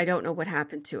 I don't know what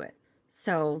happened to it.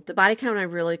 So the body count I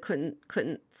really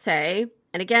couldn't say.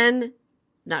 And again,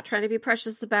 not trying to be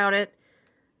precious about it.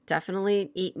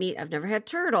 Definitely eat meat. I've never had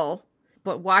turtle.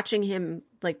 But watching him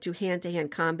like do hand-to-hand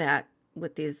combat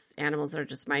with these animals that are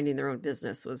just minding their own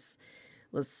business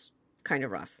was kind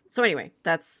of rough. So anyway,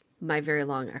 that's my very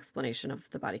long explanation of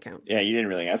the body count. Yeah, you didn't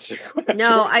really answer.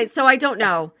 No, I don't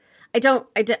know. I don't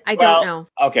know.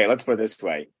 Okay, let's put it this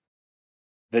way.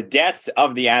 The deaths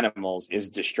of the animals is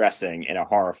distressing in a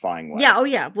horrifying way. Yeah, oh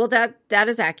yeah. Well, that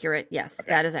is accurate. Yes, Okay.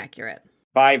 that is accurate.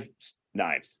 5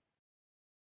 knives.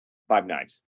 5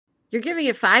 knives. You're giving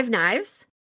it 5 knives?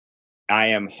 I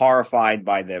am horrified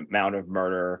by the amount of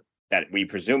murder that we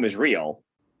presume is real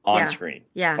on screen.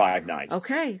 Yeah. 5 knives.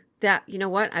 Okay. You know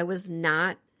what? I was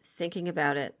not thinking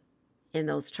about it in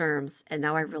those terms, and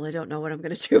now I really don't know what I'm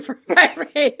going to do for my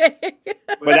rating.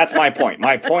 But that's my point.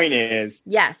 My point is,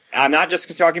 yes, I'm not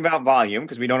just talking about volume,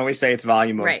 because we don't always say it's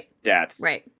volume of deaths.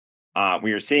 Right.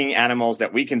 We are seeing animals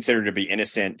that we consider to be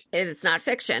innocent. It's not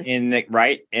fiction. In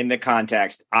the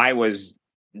context, I was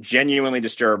genuinely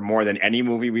disturbed more than any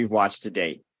movie we've watched to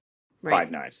date. Right.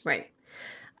 5 knives. Right.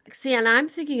 See, and I'm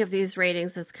thinking of these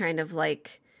ratings as kind of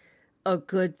like a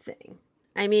good thing.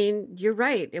 I mean, you're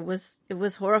right. It was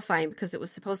horrifying because it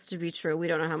was supposed to be true. We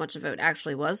don't know how much of it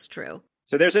actually was true.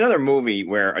 So there's another movie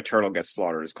where a turtle gets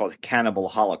slaughtered. It's called Cannibal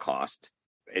Holocaust.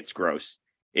 It's gross.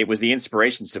 It was the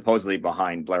inspiration supposedly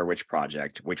behind Blair Witch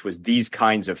Project, which was these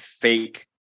kinds of fake,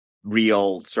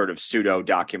 real sort of pseudo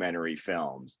documentary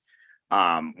films.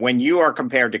 When you are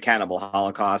compared to Cannibal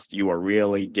Holocaust, you are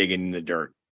really digging in the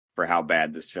dirt for how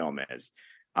bad this film is.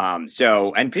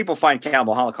 And people find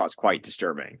Cannibal Holocaust quite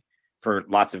disturbing for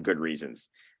lots of good reasons.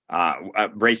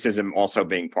 Racism also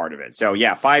being part of it. So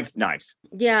yeah, 5 knives.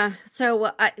 Yeah.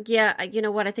 So you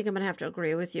know what? I think I'm going to have to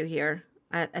agree with you here.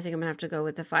 I think I'm going to have to go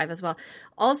with the 5 as well.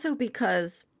 Also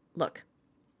because, look,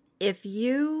 if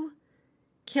you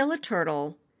kill a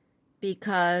turtle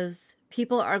because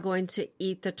people are going to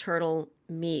eat the turtle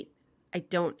meat, I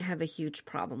don't have a huge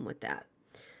problem with that.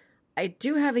 I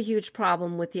do have a huge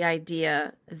problem with the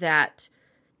idea that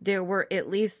there were at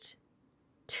least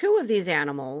 2 of these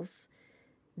animals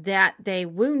that they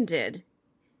wounded,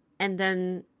 and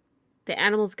then the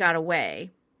animals got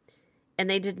away, and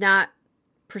they did not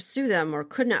pursue them or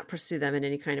could not pursue them in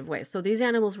any kind of way. So these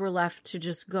animals were left to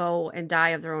just go and die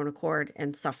of their own accord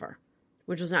and suffer,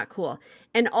 which was not cool.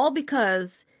 And all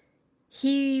because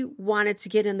he wanted to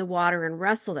get in the water and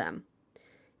wrestle them.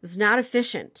 It was not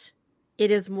efficient.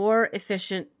 It is more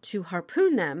efficient to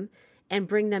harpoon them and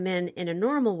bring them in a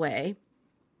normal way.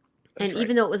 That's right.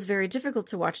 Even though it was very difficult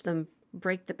to watch them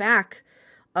break the back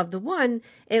of the one,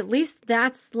 at least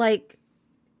that's like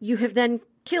you have then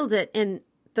killed it and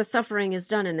the suffering is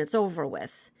done and it's over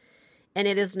with. And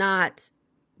it is not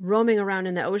roaming around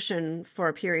in the ocean for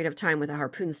a period of time with a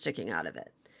harpoon sticking out of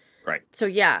it. Right. So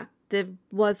yeah, that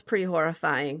was pretty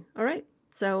horrifying. All right.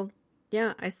 So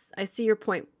yeah, I see your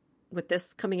point with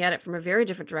this coming at it from a very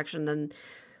different direction than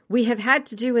we have had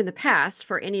to do in the past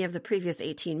for any of the previous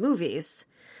 18 movies.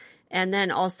 And then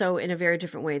also in a very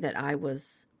different way that I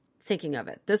was thinking of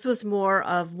it. This was more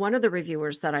of one of the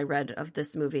reviewers that I read of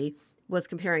this movie was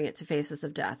comparing it to Faces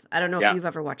of Death. I don't know if you've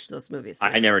ever watched those movies.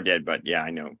 I never did, but yeah, I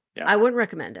know. Yeah. I wouldn't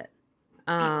recommend it.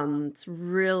 It's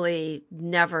really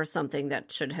never something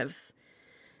that should have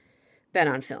been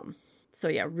on film. So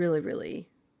yeah, really, really,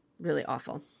 really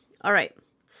awful. All right.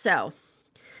 So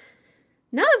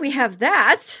now that we have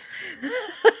that,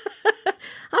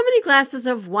 how many glasses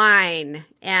of wine?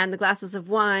 And the glasses of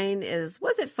wine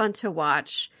was it fun to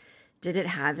watch? Did it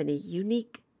have any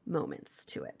unique moments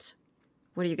to it?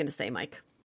 What are you going to say, Mike?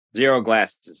 0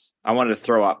 glasses. I wanted to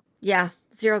throw up. Yeah,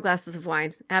 0 glasses of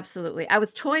wine. Absolutely. I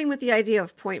was toying with the idea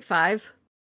of 0.5.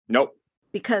 Nope.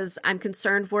 Because I'm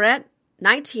concerned we're at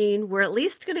 19. We're at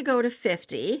least going to go to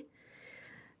 50.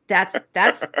 That's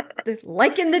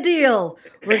liking the deal.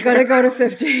 We're going to go to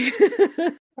 50.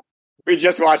 We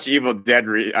just watched Evil Dead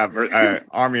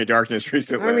Army of Darkness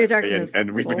recently. Army of Darkness.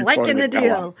 And we've been liking the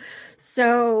deal.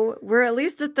 So we're at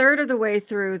least a third of the way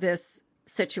through this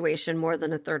situation, more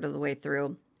than a third of the way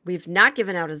through. We've not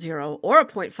given out a 0 or a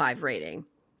 0.5 rating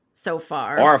so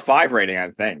far. Or a 5 rating,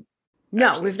 I think. No,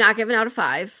 actually. We've not given out a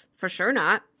 5. For sure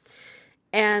not.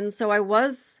 And so I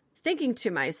was thinking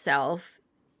to myself,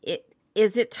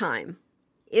 is it time?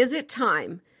 Is it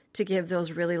time to give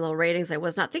those really low ratings? I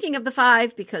was not thinking of the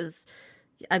 5 because,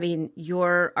 I mean,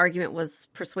 your argument was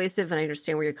persuasive, and I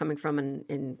understand where you're coming from,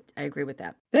 and I agree with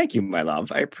that. Thank you, my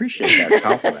love. I appreciate that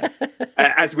compliment.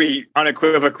 As we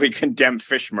unequivocally condemn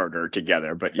fish murder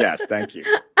together, but yes, thank you.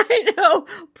 I know,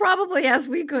 probably as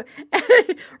we go,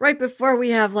 right before we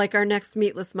have like our next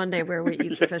Meatless Monday where we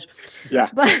eat some fish. Yeah.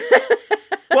 But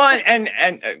well, and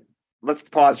let's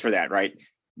pause for that, right?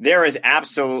 There is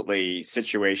absolutely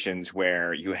situations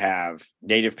where you have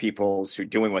native peoples who are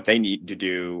doing what they need to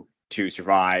do to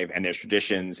survive, and there's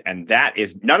traditions, and that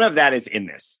is none of that is in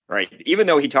this, right? Even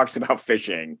though he talks about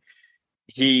fishing,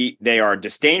 they are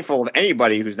disdainful of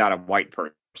anybody who's not a white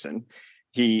person.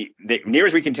 Near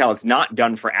as we can tell, it's not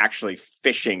done for actually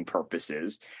fishing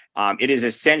purposes. It is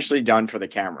essentially done for the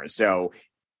camera. So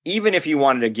even if you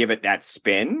wanted to give it that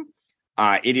spin,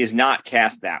 it is not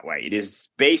cast that way. It is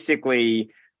basically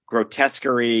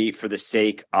grotesquerie for the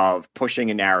sake of pushing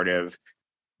a narrative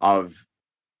of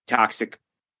toxic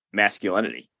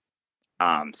masculinity.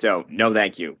 So no,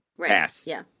 thank you. Right. Pass.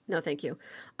 Yeah. No, thank you.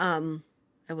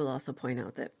 I will also point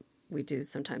out that we do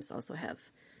sometimes also have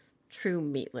true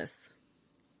meatless,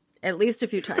 at least a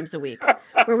few times a week,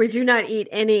 where we do not eat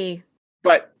any.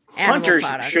 But hunters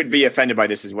products. should be offended by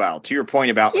this as well. To your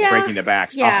point about breaking the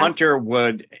backs, a hunter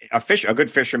a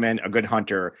good fisherman, a good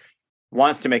hunter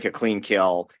wants to make a clean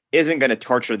kill, isn't going to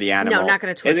torture the animal. No, not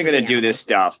going to torture isn't going to do this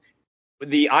stuff.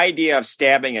 The idea of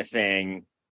stabbing a thing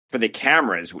for the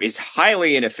cameras is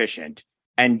highly inefficient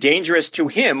and dangerous to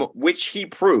him, which he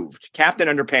proved. Captain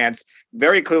Underpants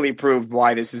very clearly proved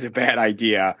why this is a bad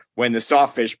idea when the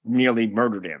sawfish nearly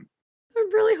murdered him. I'm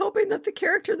really hoping that the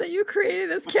character that you created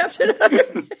is Captain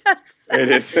Underpants. It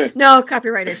is. No,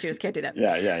 copyright issues. Can't do that.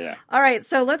 Yeah. All right,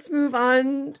 so let's move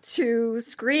on to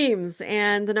screams.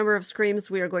 And the number of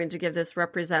screams we are going to give this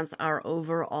represents our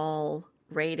overall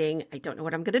rating. I don't know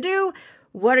what I'm going to do.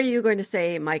 What are you going to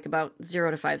say, Mike, about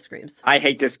 0 to 5 screams? I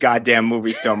hate this goddamn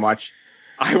movie so much.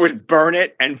 I would burn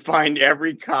it and find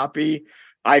every copy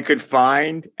I could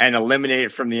find and eliminate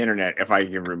it from the internet if I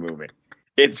could remove it.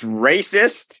 It's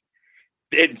racist.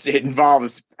 It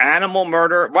involves animal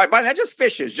murder. But not just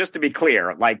fishes, just to be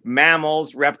clear, like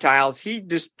mammals, reptiles. He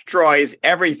destroys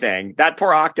everything. That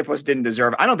poor octopus didn't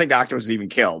deserve it. I don't think the octopus was even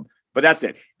killed, but that's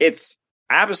it. It's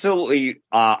absolutely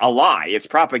a lie. It's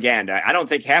propaganda. I don't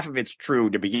think half of it's true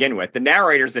to begin with. The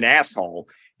narrator's an asshole.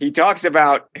 He talks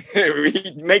about,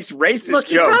 he makes racist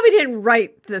jokes. He probably didn't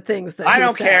write the things that I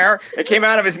don't care. It came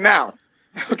out of his mouth.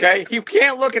 Okay? He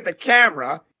can't look at the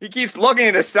camera. He keeps looking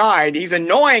to the side. He's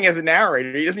annoying as a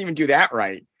narrator. He doesn't even do that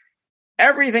right.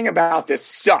 Everything about this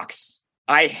sucks.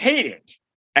 I hate it.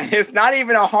 And it's not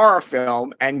even a horror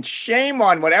film. And shame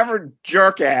on whatever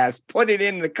jerk-ass put it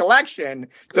in the collection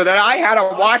so that I had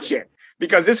to watch it.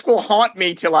 Because this will haunt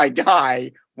me till I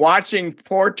die, watching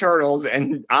poor turtles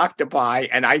and octopi.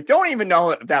 And I don't even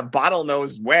know if that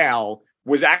bottlenose whale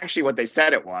was actually what they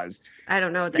said it was. I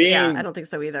don't know. Yeah, I don't think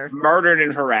so either. Murdered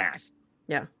and harassed.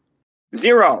 Yeah.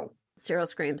 0. 0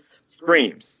 screams.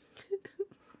 Screams.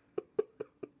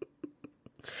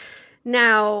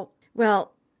 Now,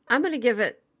 well, I'm going to give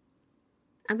it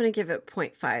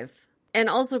 0.5. And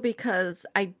also because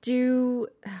I do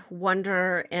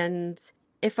wonder, and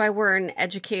if I were an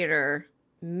educator,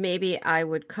 maybe I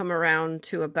would come around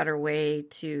to a better way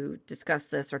to discuss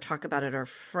this or talk about it or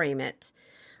frame it.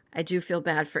 I do feel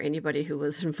bad for anybody who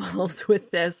was involved with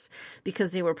this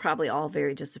because they were probably all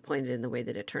very disappointed in the way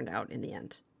that it turned out in the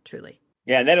end, truly.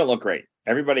 Yeah, and they don't look great.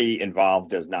 Everybody involved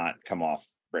does not come off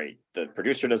great. The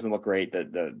producer doesn't look great.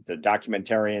 The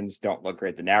documentarians don't look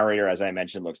great. The narrator, as I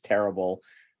mentioned, looks terrible.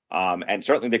 And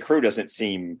certainly the crew doesn't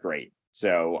seem great.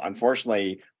 So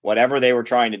unfortunately, whatever they were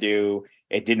trying to do,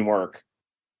 it didn't work.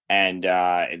 And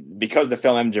because the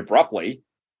film ended abruptly,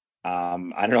 I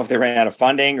don't know if they ran out of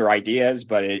funding or ideas,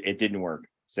 but it didn't work.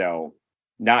 So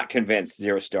not convinced.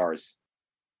 0 stars.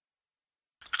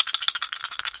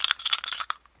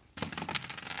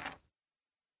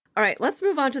 All right, let's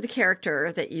move on to the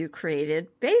character that you created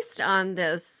based on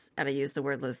this, and I use the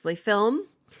word loosely, film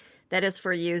that is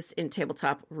for use in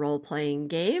tabletop role-playing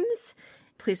games.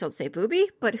 Please don't say booby,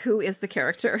 but who is the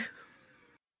character?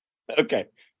 Okay.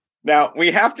 Now,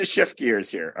 we have to shift gears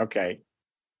here, okay?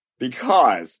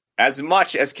 Because as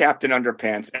much as Captain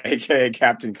Underpants, a.k.a.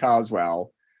 Captain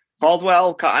Caldwell, I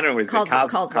don't know, is it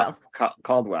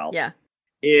Caldwell? Yeah.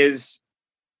 Is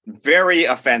very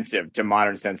offensive to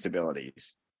modern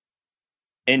sensibilities.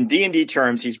 In D&D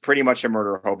terms, he's pretty much a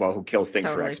murder hobo who kills things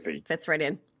for XP. Fits right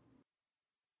in.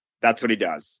 That's what he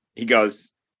does. He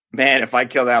goes, man, if I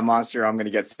kill that monster, I'm going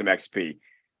to get some XP.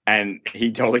 And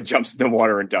he totally jumps in the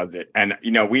water and does it. And,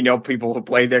 we know people who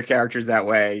play their characters that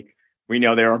way. We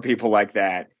know there are people like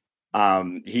that.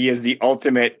 He is the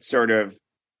ultimate sort of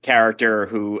character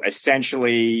who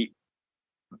essentially,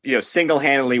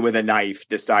 single-handedly with a knife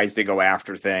decides to go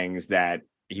after things that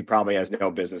he probably has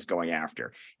no business going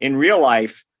after. In real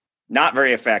life, not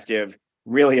very effective,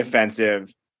 really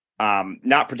offensive,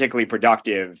 not particularly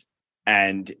productive,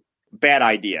 and bad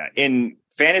idea. In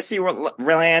fantasy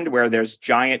land where there's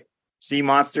giant sea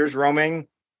monsters roaming,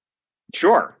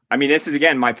 sure. I mean, this is,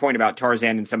 again, my point about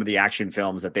Tarzan and some of the action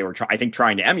films that they were,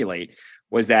 trying to emulate,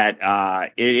 was that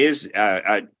it is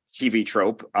a TV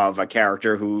trope of a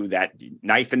character who that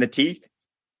knife in the teeth,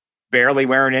 barely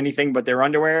wearing anything but their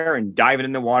underwear and diving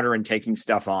in the water and taking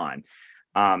stuff on.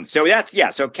 So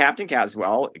Captain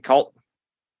Caswell,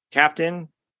 Captain,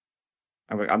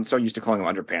 I'm so used to calling him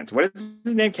Underpants. What is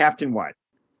his name? Captain what?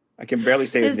 I can barely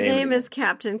say his name. His name is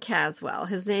Captain Caswell.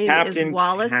 His name is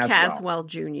Wallace Caswell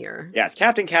Jr. Yes,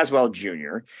 Captain Caswell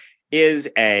Jr. is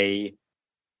a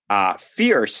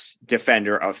fierce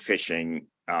defender of fishing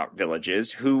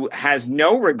villages who has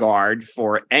no regard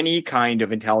for any kind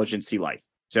of intelligent sea life.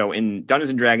 So in Dungeons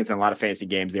and Dragons and a lot of fantasy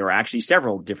games, there are actually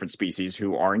several different species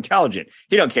who are intelligent.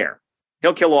 He don't care.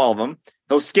 He'll kill all of them.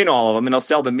 He'll skin all of them, and he'll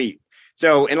sell the meat.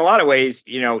 So in a lot of ways,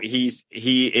 he's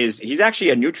actually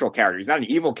a neutral character. He's not an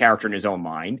evil character in his own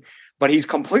mind, but he's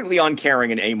completely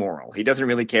uncaring and amoral. He doesn't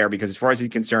really care because, as far as he's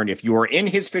concerned, if you are in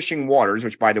his fishing waters,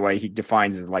 which, by the way, he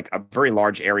defines as like a very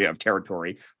large area of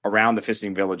territory around the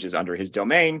fishing villages under his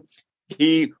domain,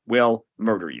 he will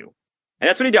murder you. And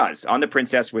that's what he does on the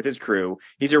Princess with his crew.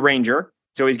 He's a ranger,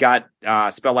 so he's got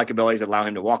spell-like abilities that allow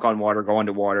him to walk on water, go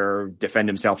underwater, defend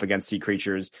himself against sea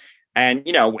creatures. And,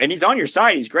 and he's on your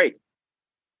side. He's great.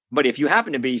 But if you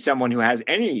happen to be someone who has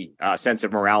any sense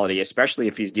of morality, especially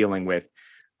if he's dealing with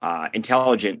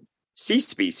intelligent sea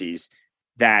species,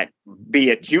 that be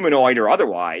it humanoid or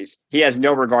otherwise, he has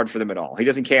no regard for them at all. He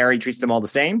doesn't care. He treats them all the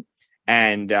same.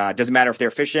 And doesn't matter if they're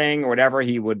fishing or whatever,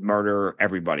 he would murder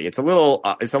everybody. It's a little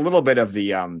bit of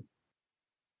the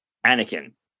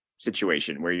Anakin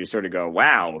situation where you sort of go,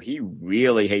 wow, he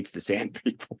really hates the sand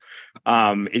people.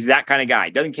 Is that kind of guy.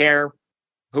 Doesn't care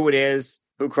who it is,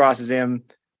 who crosses him.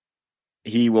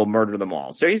 He will murder them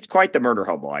all. So he's quite the murder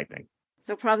hobo, I think.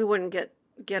 So probably wouldn't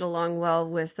get along well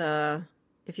with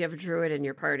if you have a druid in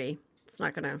your party. It's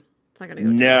not gonna go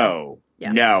No.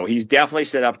 Yeah. No, he's definitely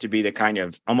set up to be the kind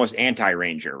of almost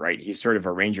anti-ranger, right? He's sort of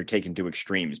a ranger taken to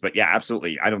extremes. But yeah,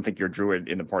 absolutely. I don't think your druid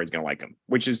in the party is going to like him,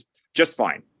 which is just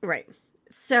fine. Right.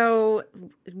 So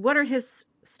what are his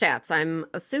stats? I'm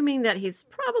assuming that he's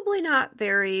probably not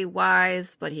very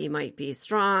wise, but he might be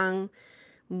strong.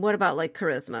 What about like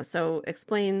charisma? So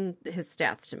explain his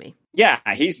stats to me. Yeah,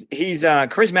 he's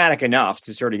charismatic enough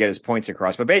to sort of get his points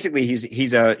across, but basically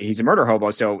he's a murder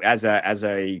hobo. So as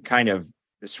a kind of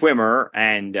swimmer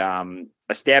and a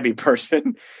stabby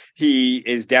person, he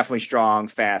is definitely strong,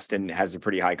 fast, and has a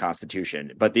pretty high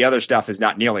constitution. But the other stuff is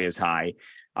not nearly as high.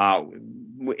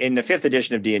 In the 5th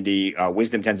edition of D&D,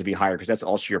 wisdom tends to be higher because that's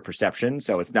also your perception.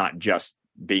 So it's not just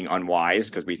being unwise,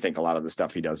 because we think a lot of the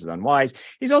stuff he does is unwise.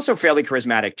 He's also fairly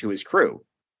charismatic to his crew.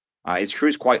 His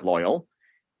crew's quite loyal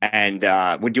and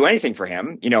would do anything for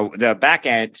him. The back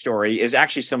end story is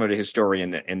actually similar to his story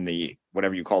in the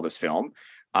whatever you call this film,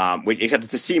 except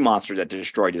it's a sea monster that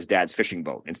destroyed his dad's fishing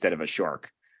boat instead of a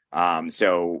shark.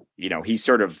 So he's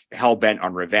sort of hell-bent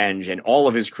on revenge, and all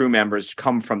of his crew members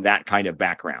come from that kind of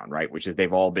background, right? Which is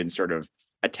they've all been sort of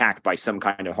attacked by some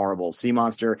kind of horrible sea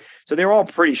monster. So they're all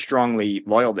pretty strongly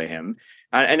loyal to him.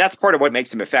 And that's part of what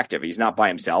makes him effective. He's not by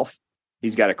himself.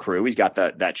 He's got a crew. He's got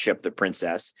that ship, the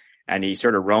Princess, and he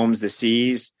sort of roams the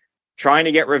seas trying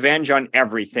to get revenge on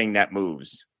everything that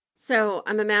moves. So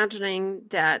I'm imagining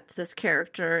that this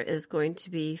character is going to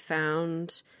be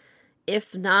found,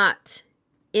 if not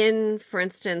in, for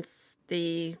instance,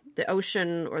 the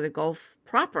ocean or the Gulf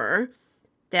proper,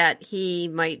 that he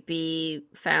might be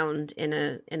found in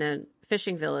a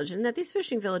fishing village, and that these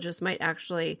fishing villages might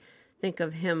actually think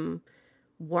of him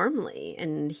warmly,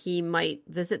 and he might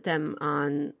visit them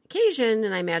on occasion,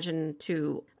 and I imagine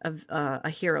to a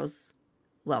hero's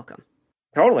welcome.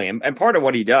 Totally. And part of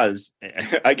what he does,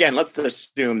 again, let's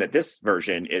assume that this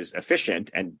version is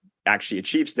efficient and actually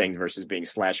achieves things versus being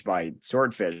slashed by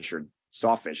swordfish or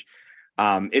sawfish.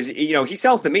 He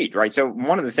sells the meat, right? So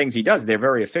one of the things he does, they're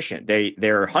very efficient.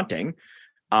 They're hunting,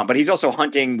 but he's also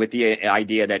hunting with the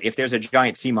idea that if there's a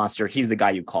giant sea monster, he's the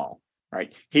guy you call,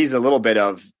 right? He's a little bit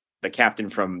of the captain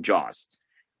from Jaws,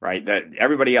 right? That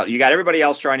everybody else, you got everybody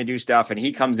else trying to do stuff, and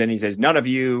he comes in, he says, none of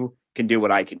you can do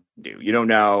what I can do. You don't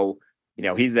know,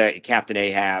 he's the Captain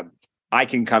Ahab. I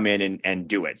can come in and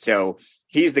do it. So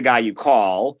he's the guy you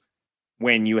call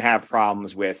when you have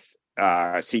problems with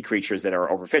sea creatures that are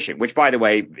overfishing, which, by the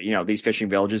way, these fishing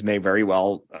villages may very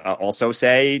well also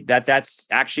say that that's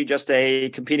actually just a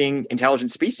competing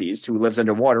intelligent species who lives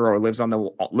underwater or lives on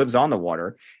the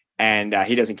water. And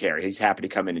he doesn't care. He's happy to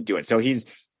come in and do it. So he's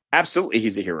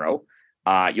a hero.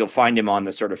 You'll find him on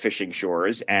the sort of fishing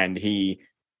shores. And he,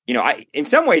 in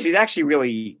some ways, he's actually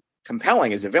really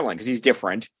compelling as a villain because he's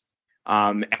different.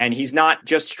 And he's not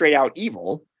just straight out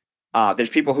evil. There's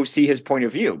people who see his point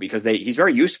of view because he's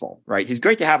very useful, right? He's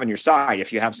great to have on your side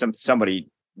if you have somebody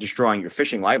destroying your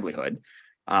fishing livelihood.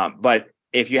 But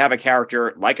if you have a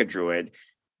character like a druid,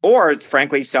 or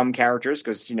frankly, some characters,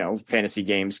 because, fantasy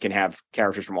games can have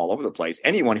characters from all over the place.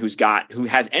 Anyone who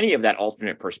has any of that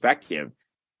alternate perspective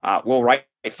will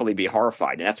rightfully be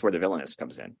horrified. And that's where the villainess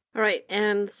comes in. All right.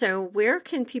 And so where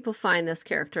can people find this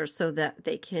character so that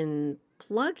they can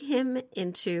plug him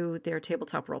into their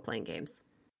tabletop role-playing games?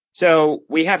 So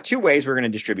we have two ways we're going to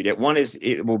distribute it. One is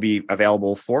it will be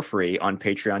available for free on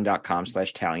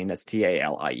patreon.com/Talien. That's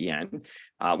Talien.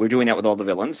 We're doing that with all the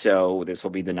villains. So this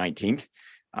will be the 19th,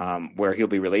 where he'll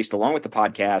be released along with the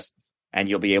podcast, and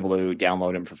you'll be able to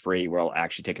download him for free. We'll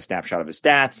actually take a snapshot of his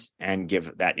stats and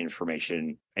give that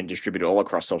information and distribute it all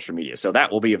across social media. So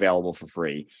that will be available for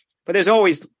free. But there's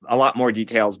always a lot more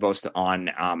details both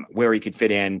on where he could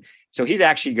fit in. So he's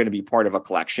actually going to be part of a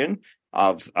collection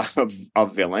of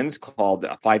villains called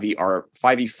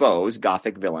 5e Foes,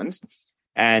 Gothic Villains.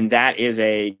 And that is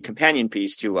a companion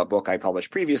piece to a book I published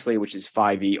previously, which is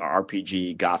 5e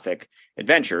RPG Gothic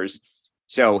Adventures.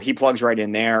 So he plugs right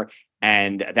in there,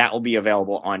 and that will be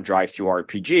available on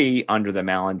DriveThruRPG under the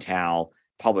Malintal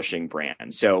publishing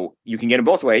brand. So you can get them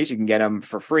both ways. You can get them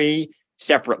for free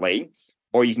separately,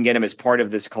 or you can get them as part of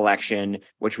this collection,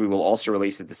 which we will also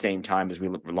release at the same time as we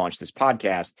launch this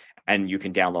podcast, and you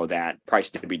can download that,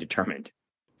 price to be determined.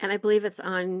 And I believe it's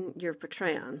on your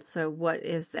Patreon. So what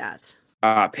is that?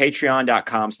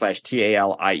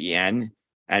 Patreon.com/Talien.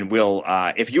 And we'll,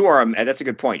 if you are, that's a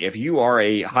good point. If you are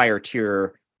a higher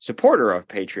tier supporter of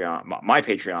Patreon, my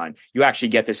Patreon, you actually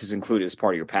get this as included as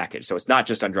part of your package. So it's not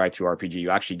just on DriveThruRPG.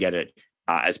 You actually get it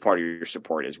as part of your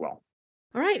support as well.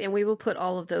 All right. And we will put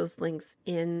all of those links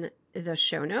in the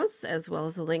show notes, as well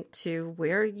as a link to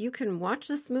where you can watch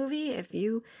this movie if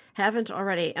you haven't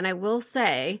already. And I will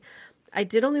say, I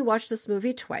did only watch this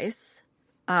movie twice.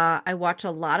 I watch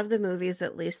a lot of the movies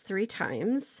at least 3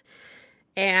 times.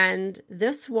 And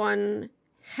this one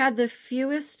had the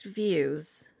fewest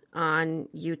views on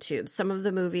YouTube. Some of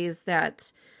the movies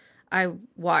that I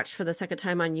watched for the second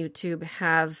time on YouTube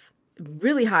have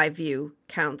really high view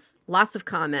counts, lots of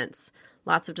comments,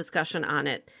 lots of discussion on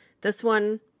it. This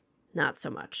one, not so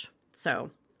much.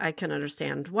 So I can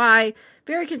understand why.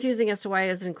 Very confusing as to why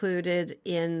it is included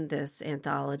in this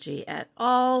anthology at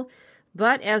all.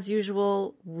 But as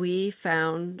usual, we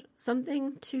found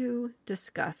something to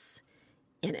discuss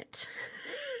in it.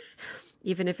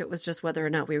 Even if it was just whether or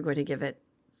not we were going to give it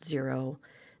 0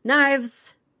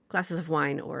 knives, glasses of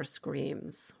wine, or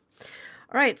screams.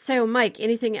 All right, so Mike,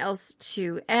 anything else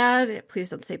to add? Please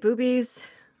don't say boobies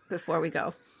before we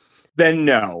go. Then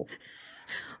no.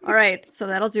 All right, so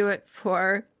that'll do it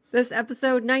for this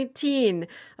episode 19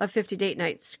 of 50 Date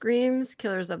Night Screams,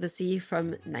 Killers of the Sea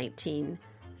from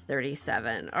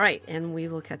 1937. All right, and we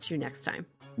will catch you next time.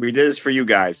 We did this for you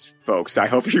guys, folks. I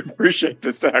hope you appreciate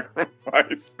the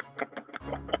sacrifice.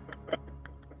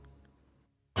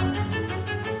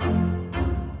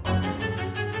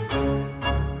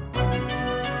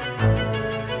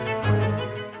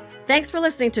 Thanks for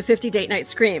listening to 50 Date Night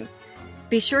Screams.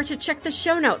 Be sure to check the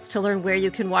show notes to learn where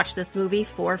you can watch this movie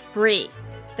for free.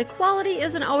 The quality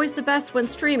isn't always the best when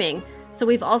streaming, so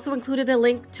we've also included a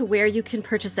link to where you can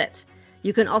purchase it.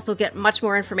 You can also get much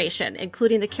more information,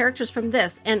 including the characters from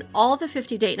this and all the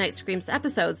 50 Date Night Screams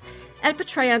episodes at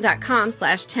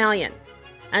patreon.com/Talien.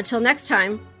 Until next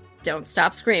time, don't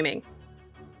stop screaming.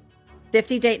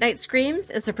 50 Date Night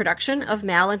Screams is a production of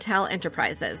Malintal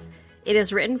Enterprises. It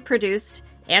is written, produced,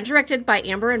 and directed by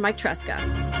Amber and Mike Tresca.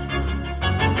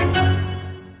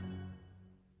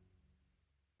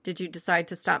 Did you decide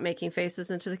to stop making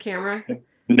faces into the camera?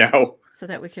 No. So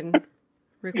that we can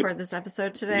record this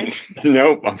episode today?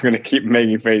 Nope. I'm going to keep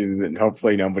making faces and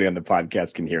hopefully nobody on the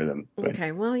podcast can hear them. But...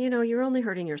 Okay. Well, you're only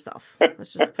hurting yourself.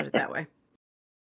 Let's just put it that way.